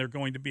advantage, and they're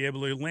going to be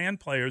able to land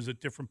players at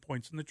different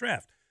points in the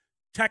draft.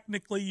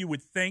 Technically, you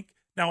would think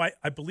 – now,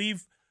 I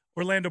believe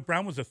Orlando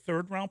Brown was a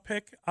 3rd-round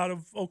pick out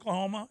of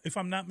Oklahoma, if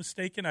I'm not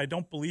mistaken. I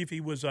don't believe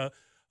he was a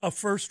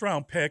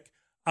 1st-round pick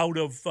out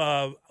of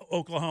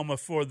Oklahoma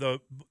for the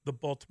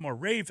Baltimore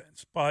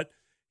Ravens. But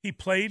he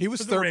played He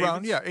was for the 3rd Ravens.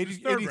 round, yeah,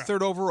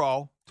 83rd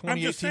overall,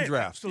 2018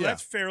 draft. So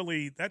that's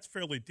fairly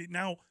deep.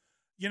 Now,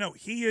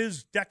 he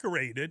is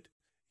decorated.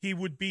 He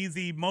would be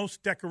the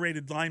most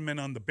decorated lineman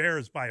on the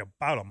Bears by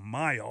about a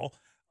mile.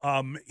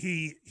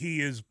 He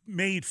is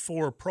made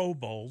 4 Pro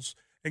Bowls,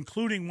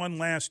 including one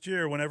last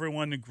year when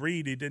everyone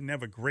agreed he didn't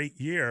have a great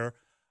year.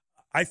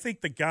 I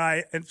think the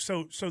guy, and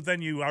so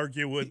then you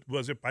argue,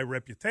 was it by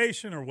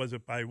reputation or was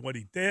it by what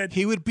he did?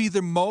 He would be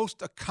the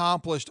most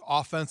accomplished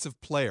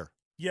offensive player.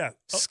 Yeah,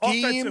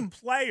 Scheme,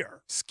 offensive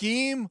player.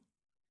 Scheme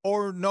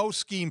or no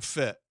scheme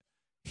fit.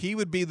 He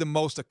would be the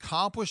most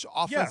accomplished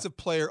offensive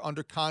player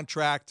under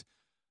contract.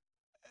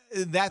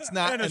 That's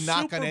not a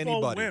knock on anybody. And a Super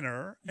Bowl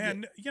winner.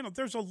 And,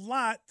 there's a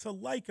lot to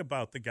like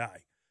about the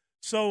guy.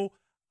 So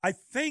I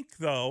think,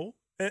 though,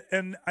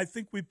 and I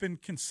think we've been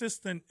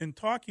consistent in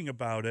talking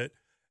about it,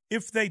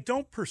 if they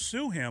don't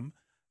pursue him,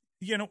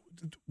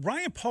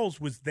 Ryan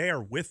Poles was there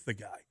with the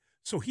guy.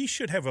 So he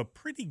should have a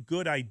pretty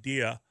good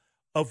idea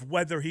of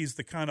whether he's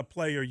the kind of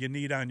player you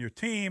need on your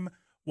team,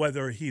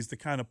 whether he's the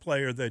kind of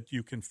player that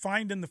you can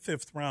find in the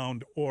 5th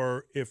round,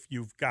 or if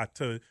you've got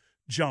to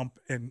jump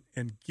and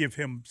give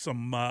him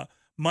some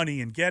money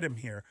and get him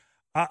here.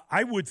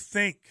 I would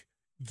think,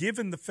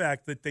 given the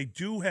fact that they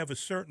do have a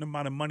certain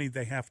amount of money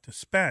they have to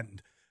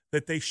spend,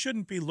 that they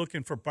shouldn't be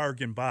looking for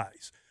bargain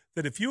buys.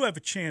 That if you have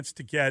a chance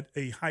to get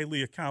a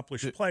highly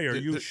accomplished player,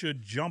 you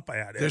should jump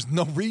at it. There's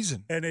no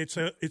reason. And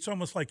it's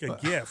almost like a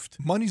gift.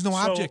 Money's no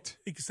object.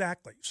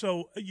 Exactly.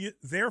 So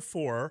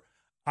therefore,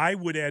 I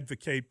would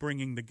advocate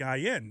bringing the guy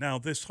in. Now,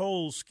 this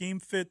whole scheme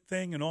fit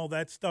thing and all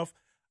that stuff,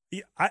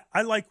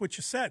 I like what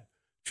you said.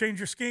 Change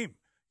your scheme.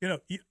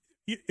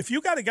 If you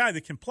got a guy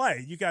that can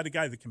play, you got a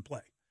guy that can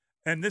play.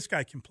 And this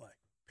guy can play.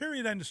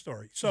 Period. End of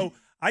story. So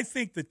I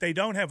think that they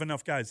don't have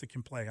enough guys that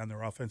can play on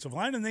their offensive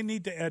line, and they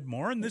need to add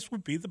more, and this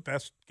would be the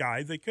best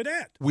guy they could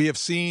add. We have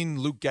seen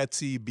Luke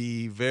Getsy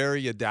be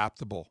very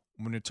adaptable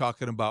when you're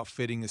talking about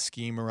fitting a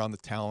scheme around the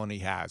talent he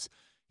has.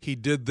 He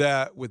did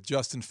that with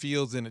Justin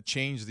Fields, and it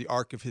changed the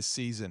arc of his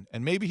season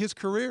and maybe his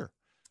career.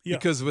 Yeah.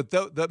 Because with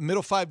the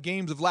middle 5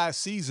 games of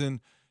last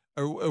season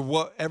are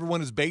what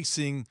everyone is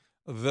basing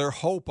their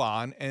hope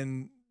on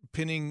and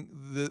pinning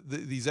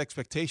these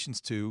expectations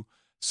to.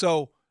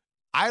 So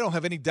I don't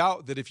have any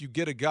doubt that if you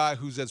get a guy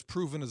who's as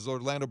proven as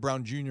Orlando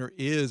Brown Jr.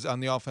 is on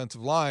the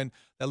offensive line,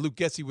 that Luke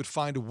Getsy would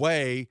find a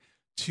way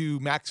to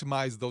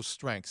maximize those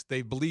strengths.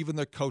 They believe in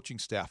their coaching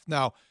staff.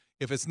 Now,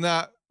 if it's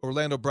not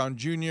Orlando Brown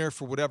Jr.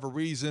 for whatever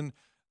reason,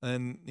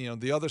 and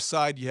the other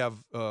side, you have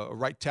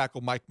right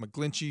tackle Mike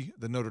McGlinchey,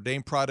 the Notre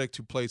Dame product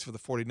who plays for the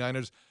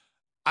 49ers.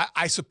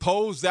 I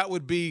suppose that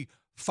would be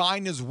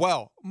fine as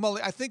well. Mully,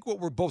 I think what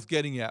we're both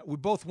getting at, we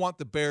both want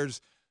the Bears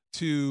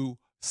to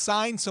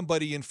sign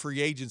somebody in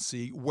free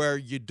agency where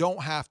you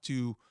don't have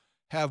to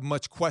have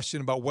much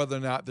question about whether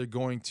or not they're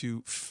going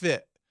to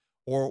fit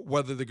or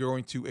whether they're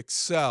going to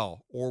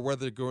excel or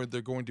whether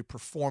they're going to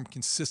perform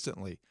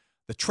consistently.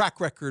 The track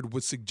record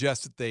would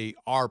suggest that they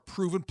are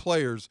proven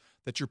players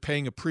that you're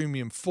paying a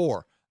premium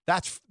for.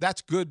 That's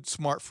good,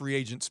 smart free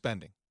agent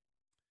spending.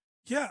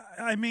 Yeah,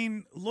 I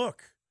mean,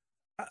 look,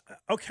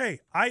 okay,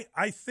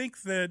 I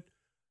think that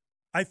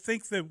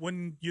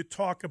when you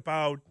talk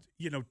about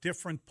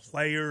different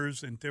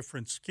players and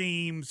different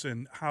schemes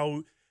and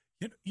how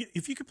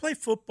if you can play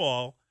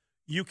football,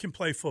 you can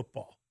play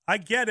football. I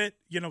get it.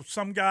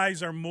 Some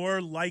guys are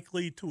more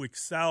likely to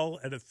excel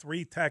at a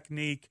 3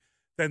 technique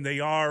than they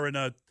are in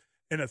a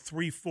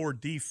 3-4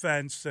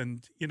 defense,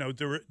 and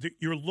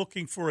you're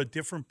looking for a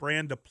different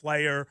brand of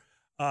player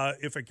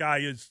if a guy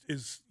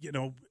is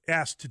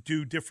asked to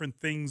do different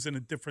things in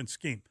a different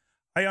scheme.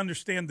 I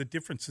understand the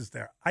differences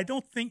there. I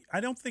don't think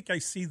I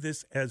see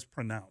this as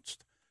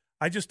pronounced.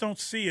 I just don't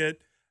see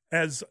it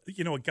as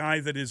a guy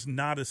that is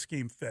not a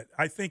scheme fit.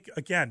 I think,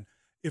 again,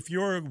 if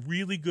you're a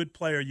really good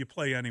player, you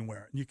play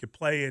anywhere and you can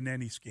play in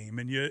any scheme,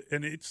 and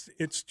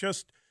it's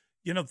just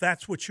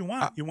that's what you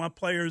want. You want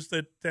players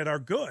that are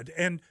good.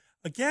 And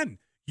again,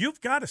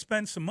 you've got to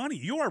spend some money.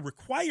 You are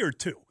required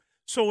to.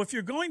 So if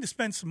you're going to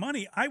spend some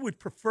money, I would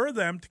prefer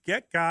them to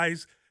get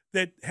guys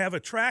that have a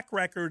track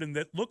record and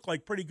that look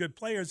like pretty good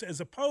players, as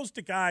opposed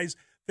to guys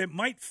that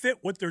might fit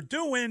what they're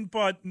doing,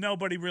 but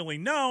nobody really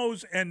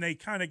knows, and they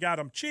kind of got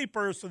them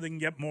cheaper so they can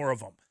get more of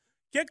them.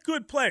 Get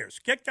good players.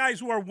 Get guys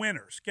who are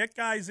winners. Get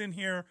guys in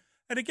here.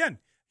 And again,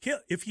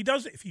 if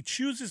he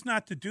chooses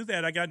not to do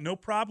that, I got no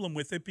problem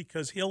with it,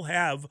 because he'll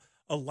have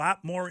a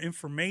lot more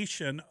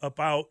information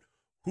about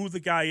who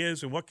the guy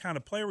is and what kind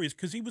of player he is,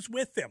 because he was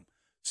with them.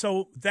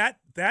 So that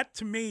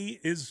to me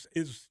is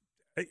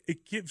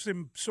it gives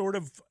him sort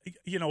of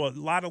a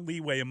lot of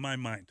leeway in my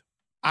mind.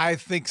 I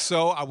think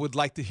so. I would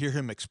like to hear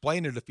him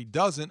explain it. If he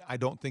doesn't, I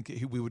don't think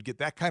we would get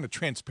that kind of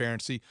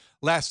transparency.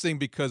 Last thing,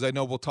 because I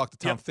know we'll talk to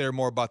Tom Thayer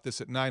more about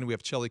this at 9. We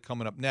have Chelly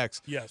coming up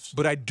next. Yes.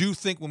 But I do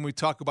think when we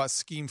talk about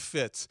scheme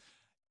fits,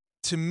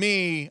 to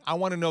me, I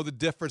want to know the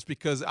difference,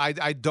 because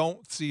I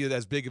don't see it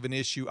as big of an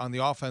issue on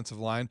the offensive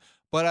line,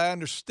 but I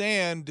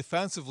understand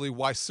defensively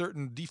why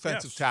certain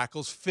defensive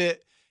tackles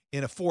fit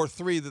in a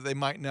 4-3 that they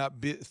might not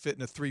fit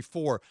in a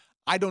 3-4.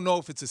 I don't know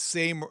if it's the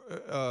same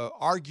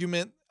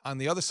argument on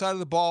the other side of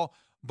the ball,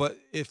 but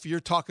if you're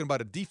talking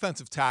about a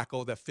defensive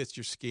tackle that fits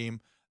your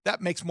scheme,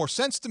 that makes more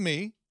sense to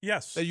me.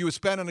 Yes. That you would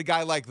spend on a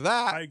guy like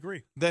that. I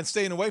agree. Than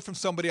staying away from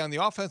somebody on the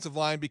offensive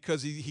line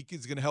because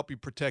he's going to help you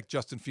protect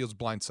Justin Fields'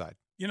 blind side.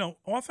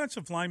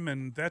 Offensive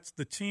linemen, that's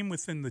the team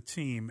within the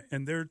team,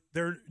 and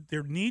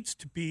there needs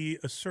to be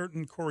a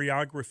certain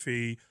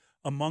choreography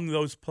among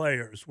those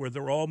players where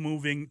they're all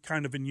moving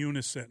kind of in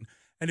unison.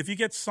 And if you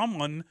get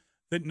someone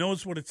that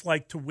knows what it's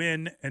like to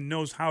win and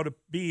knows how to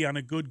be on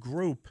a good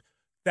group,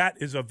 that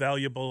is a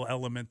valuable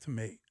element to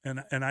me.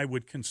 And I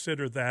would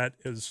consider that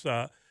as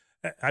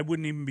I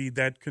wouldn't even be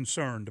that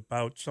concerned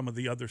about some of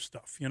the other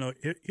stuff.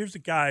 Here's a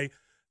guy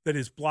that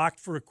is blocked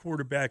for a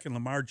quarterback in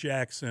Lamar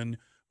Jackson,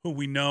 who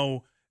we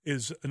know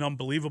is an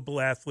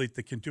unbelievable athlete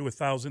that can do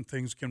 1,000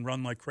 things, can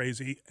run like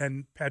crazy,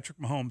 and Patrick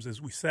Mahomes,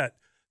 as we said.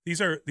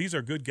 These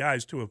are good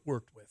guys to have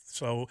worked with.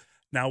 So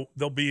now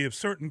there'll be a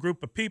certain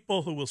group of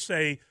people who will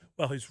say,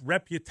 well, his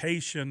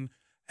reputation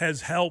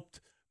has helped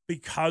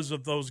because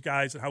of those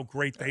guys and how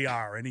great they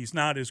are, and he's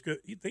not as good.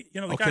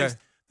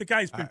 The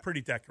guy's been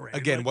pretty decorated.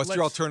 Again, what's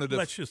your alternative?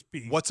 Let's just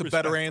be What's a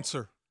better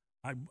answer?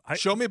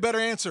 Show me a better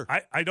answer.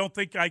 I don't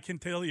think I can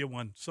tell you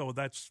one, so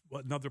that's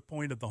another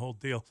point of the whole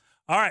deal.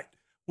 All right,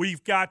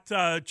 we've got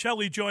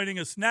Chelly joining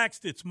us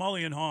next. It's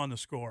Mully and Haw on The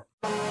Score.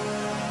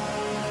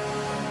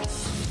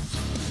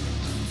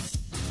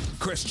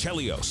 Chris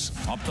Chelios.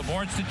 Up the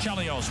boards to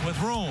Chelios with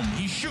room.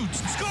 He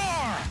shoots.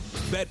 Score!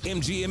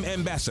 BetMGM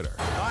ambassador.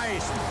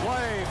 Nice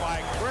play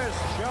by Chris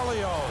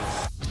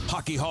Chelios.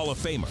 Hockey Hall of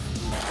Famer.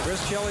 Chris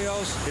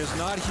Chelios is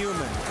not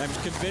human. I'm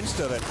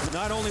convinced of it.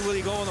 Not only will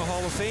he go in the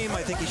Hall of Fame,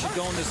 I think he should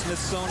go in the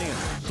Smithsonian.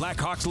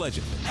 Blackhawks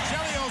legend.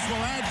 Chelios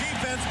will add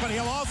defense, but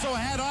he'll also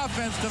add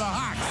offense to the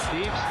Hawks.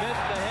 Steve Smith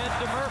ahead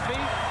to Murphy.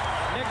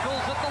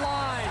 Nichols at the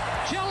line.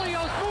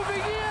 Chelios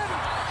moving in.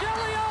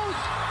 Chelios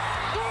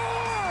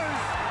scores!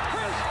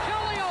 Chris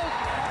Chelios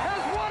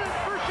has won it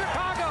for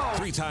Chicago.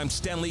 three-time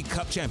Stanley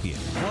Cup champion.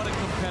 What a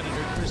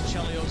competitor Chris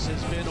Chelios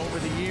has been over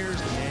the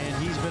years,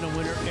 and he's been a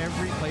winner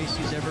every place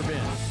he's ever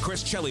been.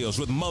 Chris Chelios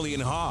with Mully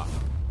and Haw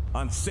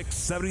on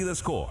 670 The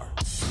Score.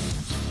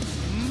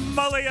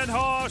 Mully and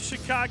Haw,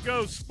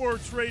 Chicago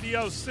Sports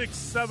Radio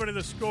 670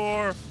 The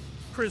Score.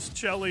 Chris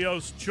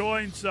Chelios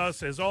joins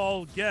us, as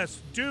all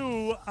guests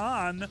do,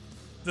 on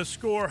The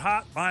Score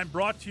Hotline,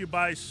 brought to you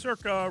by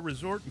Circa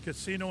Resort and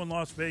Casino in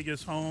Las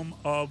Vegas, home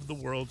of the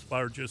world's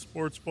largest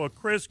sportsbook.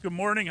 Chris, good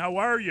morning. How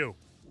are you?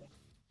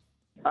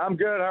 I'm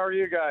good. How are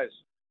you guys?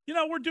 You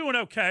know, we're doing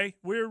okay.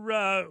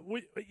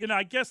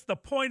 I guess the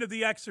point of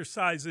the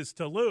exercise is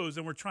to lose,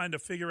 and we're trying to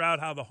figure out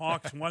how the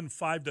Hawks won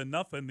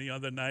 5-0 the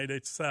other night.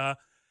 It's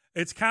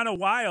kind of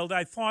wild.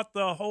 I thought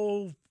the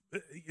whole,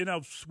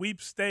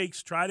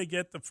 sweepstakes, try to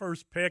get the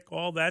first pick,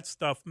 all that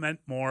stuff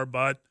meant more,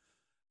 but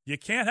you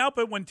can't help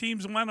it when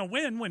teams want to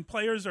win, when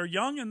players are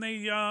young, and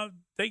that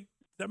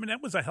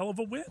was a hell of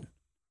a win.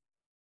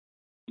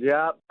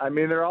 Yeah, I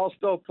mean, they're all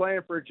still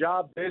playing for a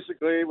job,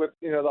 basically, with,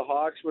 the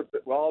Hawks, with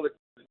all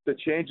the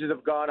changes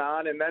have gone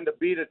on, and then to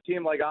beat a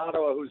team like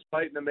Ottawa who's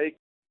fighting to make,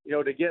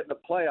 to get in the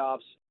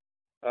playoffs.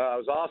 It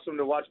was awesome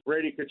to watch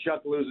Brady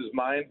Tkachuk lose his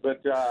mind,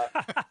 but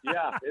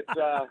yeah, it's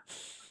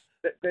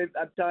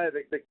I'm telling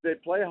you, they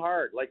play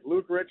hard. Like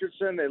Luke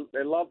Richardson,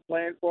 they love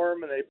playing for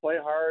him, and they play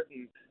hard,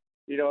 and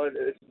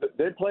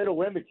they play to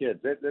win. The kids,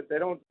 they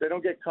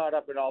don't get caught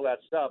up in all that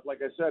stuff. Like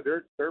I said,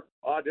 they're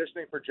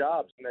auditioning for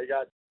jobs, and they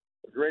got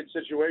a great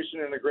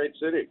situation in a great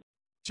city.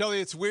 Chelly,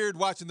 it's weird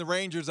watching the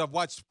Rangers. I've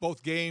watched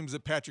both games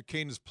that Patrick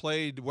Kane has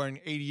played wearing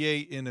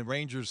 88 in a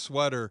Rangers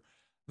sweater.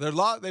 They've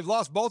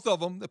lost both of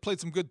them. They played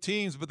some good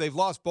teams, but they've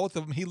lost both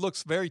of them. He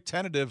looks very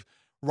tentative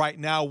right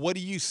now. What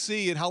do you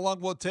see, and how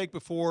long will it take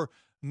before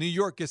New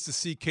York gets to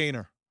see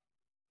Kaner?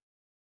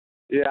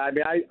 Yeah, I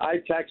mean, I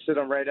texted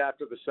him right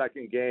after the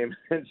second game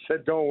and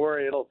said, "Don't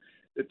worry,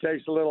 it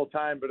takes a little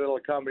time, but it'll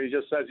come." And he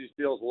just says he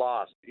feels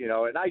lost,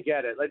 and I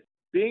get it. Like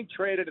being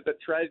traded at the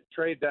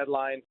trade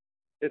deadline,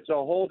 it's a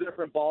whole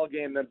different ball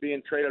game than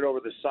being traded over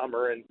the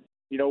summer. And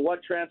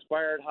what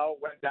transpired, how it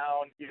went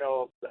down,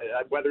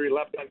 whether he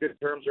left on good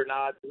terms or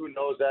not, who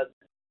knows? That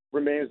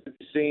remains to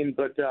be seen.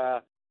 But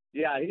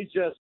yeah, he's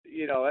just,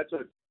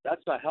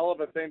 that's a hell of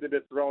a thing to be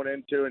thrown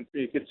into. And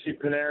you can see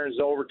Panarin's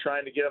over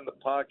trying to get him the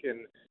puck,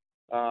 and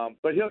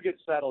but he'll get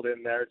settled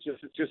in there. It's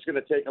just going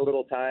to take a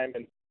little time,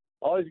 and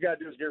all he's got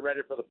to do is get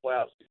ready for the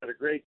playoffs. He's got a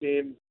great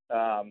team,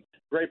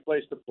 great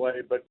place to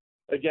play. But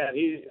again,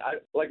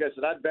 like I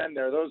said, I've been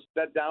there.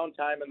 That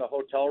downtime in the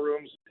hotel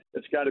rooms,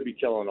 it's got to be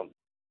killing him.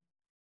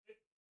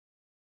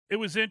 It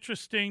was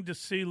interesting to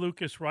see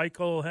Lukas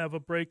Reichel have a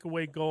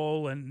breakaway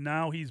goal, and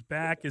now he's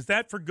back. Is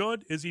that for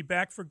good? Is he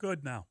back for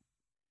good now?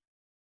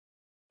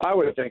 I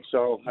would think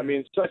so. I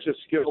mean, such a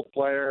skilled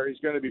player.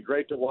 He's going to be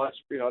great to watch,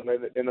 in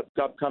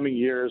the upcoming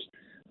years.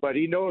 But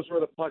he knows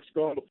where the puck's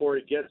going before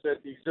he gets it.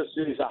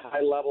 He's a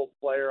high-level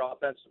player,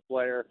 offensive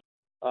player.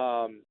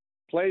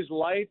 Plays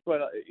light,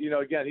 but,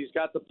 again, he's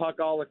got the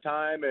puck all the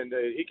time, and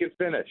he can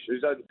finish.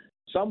 He's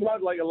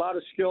somewhat like a lot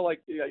of skill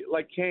like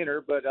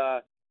Kaner, but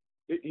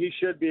he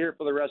should be here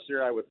for the rest of the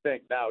year, I would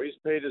think. Now, he's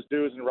paid his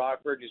dues in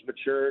Rockford. He's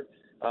matured.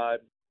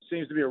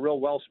 Seems to be a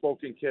real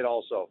well-spoken kid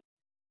also.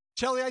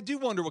 Chelly, I do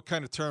wonder what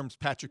kind of terms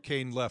Patrick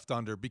Kane left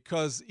under,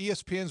 because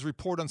ESPN's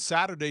report on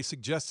Saturday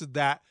suggested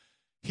that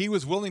he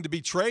was willing to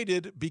be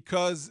traded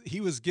because he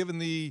was given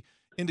the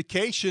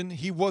indication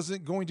he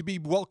wasn't going to be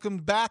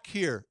welcomed back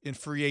here in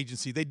free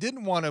agency. They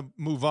didn't want to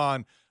move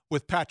on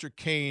with Patrick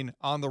Kane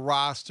on the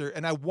roster,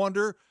 and I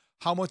wonder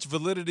how much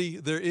validity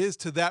there is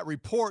to that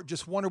report.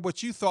 Just wonder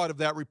what you thought of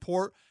that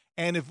report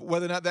and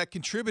whether or not that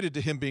contributed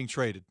to him being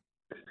traded.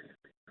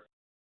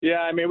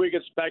 Yeah, I mean, we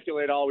could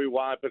speculate all we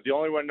want, but the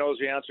only one who knows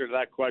the answer to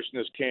that question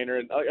is Kaner.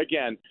 And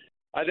again,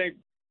 I think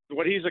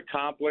what he's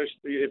accomplished,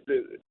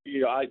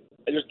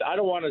 I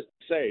don't want to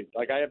say.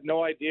 Like, I have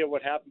no idea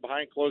what happened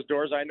behind closed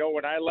doors. I know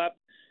when I left,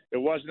 it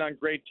wasn't on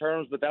great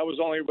terms, but that was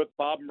only with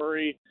Bob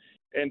Murray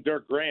and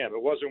Dirk Graham.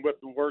 It wasn't with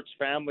the Wirtz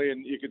family,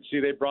 and you could see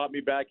they brought me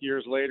back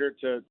years later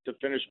to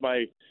finish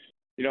my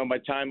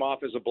time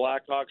off as a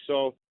Blackhawk.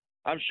 So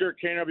I'm sure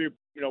Kaner will be,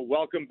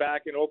 welcome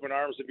back in open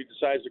arms if he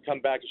decides to come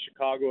back to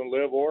Chicago and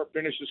live or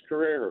finish his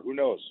career. Who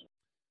knows?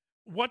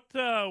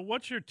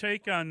 What's your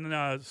take on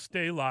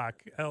Stalock,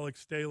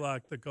 Alex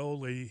Stalock, the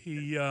goalie?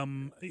 He,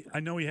 I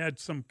know he had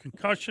some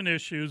concussion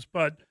issues,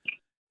 but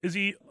is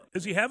he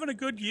having a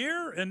good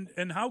year,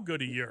 and how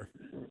good a year?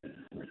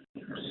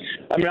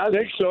 I mean, I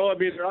think so. I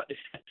mean,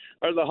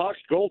 the Hawks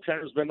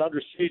goaltender's been under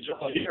siege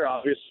all year,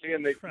 obviously,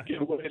 and they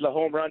give away the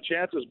home run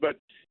chances. But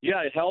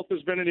yeah, health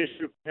has been an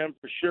issue for him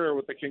for sure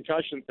with the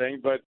concussion thing.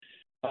 But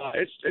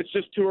it's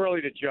just too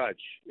early to judge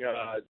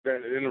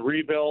in the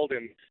rebuild.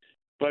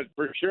 But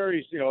for sure,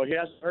 he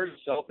hasn't hurt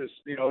himself.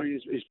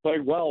 He's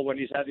played well when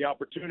he's had the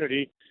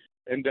opportunity.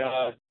 And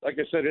like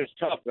I said, it's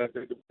tough.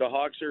 The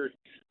Hawks are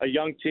a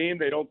young team.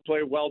 They don't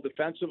play well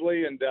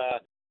defensively, and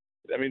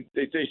I mean,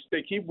 they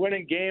keep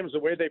winning games the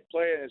way they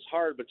play, and it's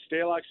hard. But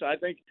Stalock, I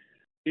think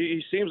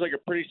he seems like a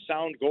pretty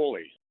sound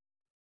goalie.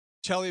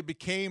 Chelly, it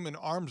became an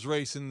arms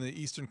race in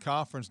the Eastern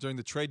Conference during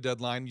the trade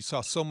deadline. You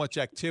saw so much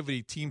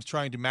activity, teams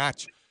trying to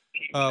match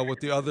what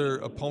the other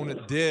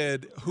opponent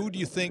did. Who do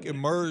you think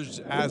emerged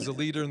as the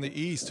leader in the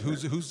East?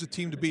 Who's the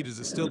team to beat? Is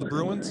it still the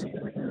Bruins?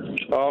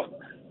 Oh,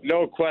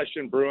 no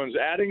question, Bruins.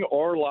 Adding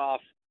Orlov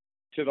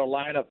to the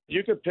lineup,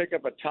 you could pick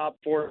up a top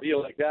 4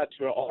 deal like that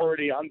to an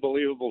already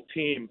unbelievable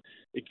team.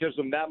 It gives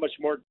them that much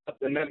more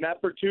depth. And then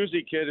that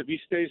Bertuzzi kid, if he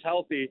stays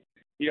healthy,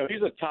 he's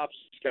a top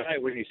guy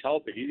when he's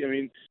healthy.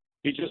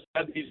 He's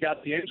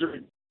got the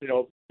injury,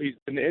 he's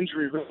been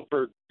injury riddled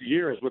for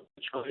years with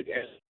Detroit.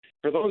 And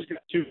for those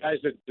two guys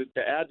to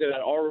add to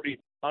that already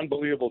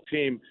unbelievable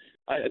team,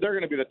 they're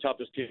going to be the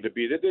toughest team to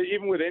beat.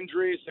 Even with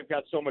injuries, they've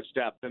got so much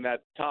depth, and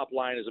that top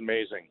line is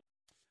amazing.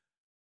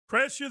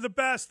 Chris, you're the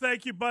best.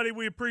 Thank you, buddy.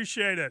 We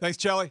appreciate it. Thanks,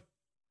 Chelly.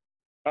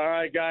 All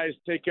right, guys.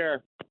 Take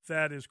care.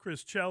 That is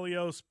Chris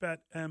Chelios,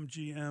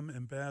 BetMGM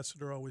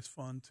ambassador. Always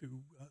fun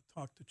to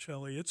talk to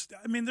Chelly.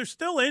 There's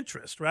still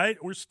interest, right?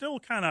 We're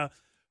still kind of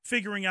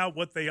figuring out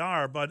what they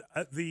are, but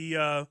I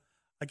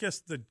guess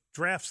the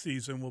draft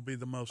season will be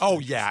the most. Oh,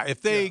 yeah.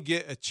 If they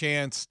get a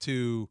chance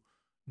to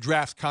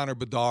draft Connor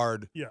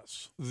Bedard,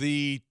 yes.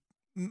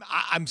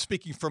 I'm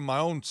speaking from my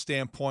own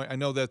standpoint. I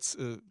know that's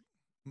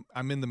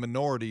I'm in the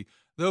minority.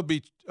 There'll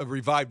be a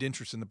revived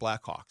interest in the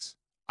Blackhawks.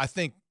 I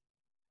think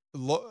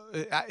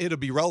it'll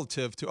be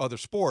relative to other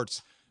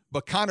sports,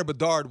 but Connor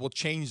Bedard will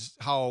change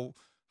how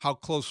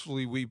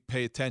closely we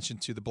pay attention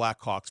to the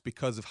Blackhawks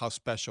because of how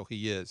special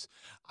he is.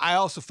 I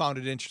also found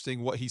it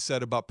interesting what he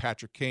said about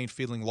Patrick Kane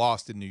feeling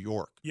lost in New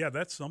York. Yeah,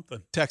 that's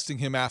something. Texting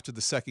him after the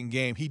second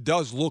game, he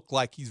does look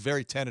like he's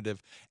very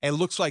tentative, and it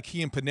looks like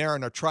he and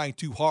Panarin are trying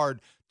too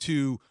hard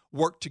to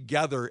work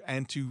together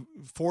and to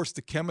force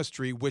the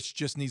chemistry, which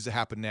just needs to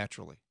happen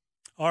naturally.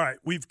 All right,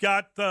 we've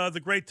got the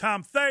great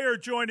Tom Thayer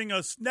joining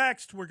us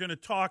next. We're going to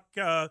talk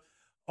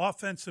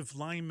offensive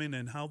linemen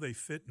and how they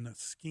fit in a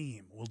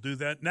scheme. We'll do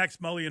that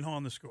next. Mully and Haw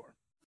on The Score.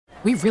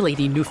 We really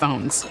need new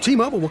phones.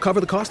 T-Mobile will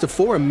cover the cost of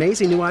 4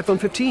 amazing new iPhone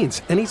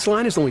 15s, and each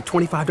line is only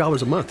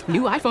 $25 a month.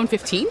 New iPhone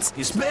 15s?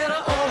 It's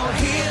better over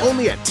here.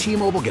 Only at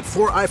T-Mobile, get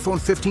 4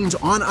 iPhone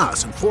 15s on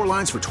us and 4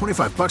 lines for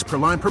 $25 per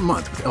line per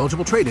month with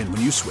eligible trade-in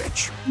when you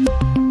switch.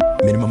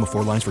 Minimum of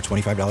 4 lines for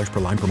 $25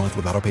 per line per month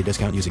with autopay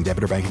discount using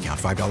debit or bank account.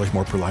 $5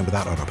 more per line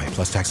without autopay,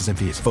 plus taxes and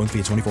fees. Phone fee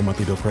at 24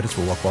 monthly bill credits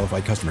for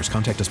well-qualified customers.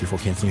 Contact us before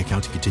canceling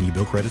account to continue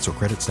bill credits or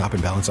credit stop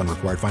and balance on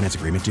required finance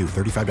agreement due.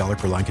 $35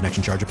 per line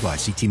connection charge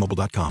applies. See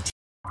T-Mobile.com.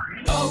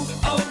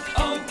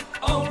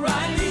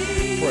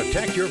 O'Reilly.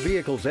 Protect your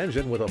vehicle's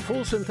engine with a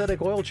full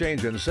synthetic oil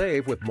change and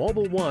save with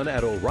Mobil 1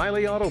 at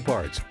O'Reilly Auto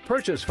Parts.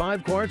 Purchase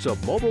 5 quarts of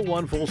Mobil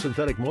 1 full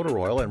synthetic motor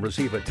oil and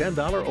receive a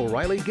 $10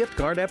 O'Reilly gift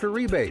card after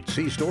rebate.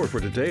 See store for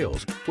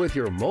details. With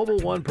your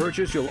Mobil 1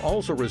 purchase, you'll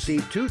also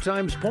receive 2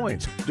 times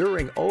points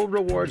during O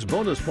Rewards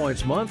Bonus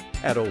Points Month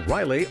at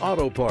O'Reilly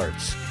Auto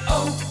Parts.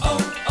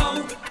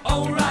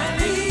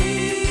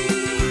 O'Reilly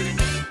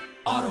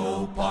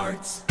Auto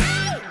Parts.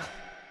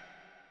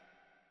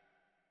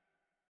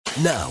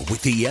 Now,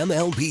 with the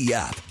MLB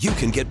app, you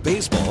can get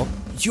baseball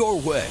your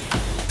way.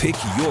 Pick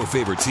your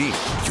favorite team,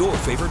 your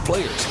favorite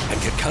players,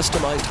 and get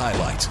customized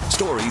highlights,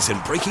 stories,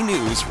 and breaking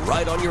news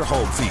right on your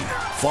home feed.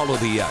 Follow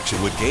the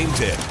action with Game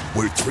 10,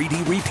 where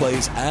 3D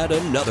replays add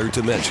another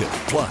dimension.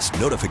 Plus,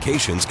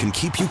 notifications can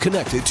keep you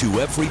connected to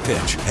every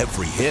pitch,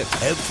 every hit,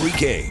 every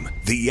game.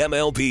 The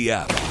MLB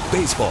app.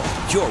 Baseball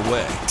your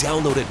way.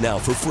 Download it now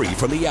for free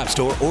from the App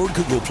Store or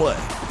Google Play.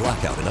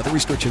 Blackout and other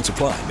restrictions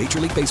apply. Major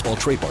League Baseball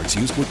trademarks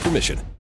used with permission.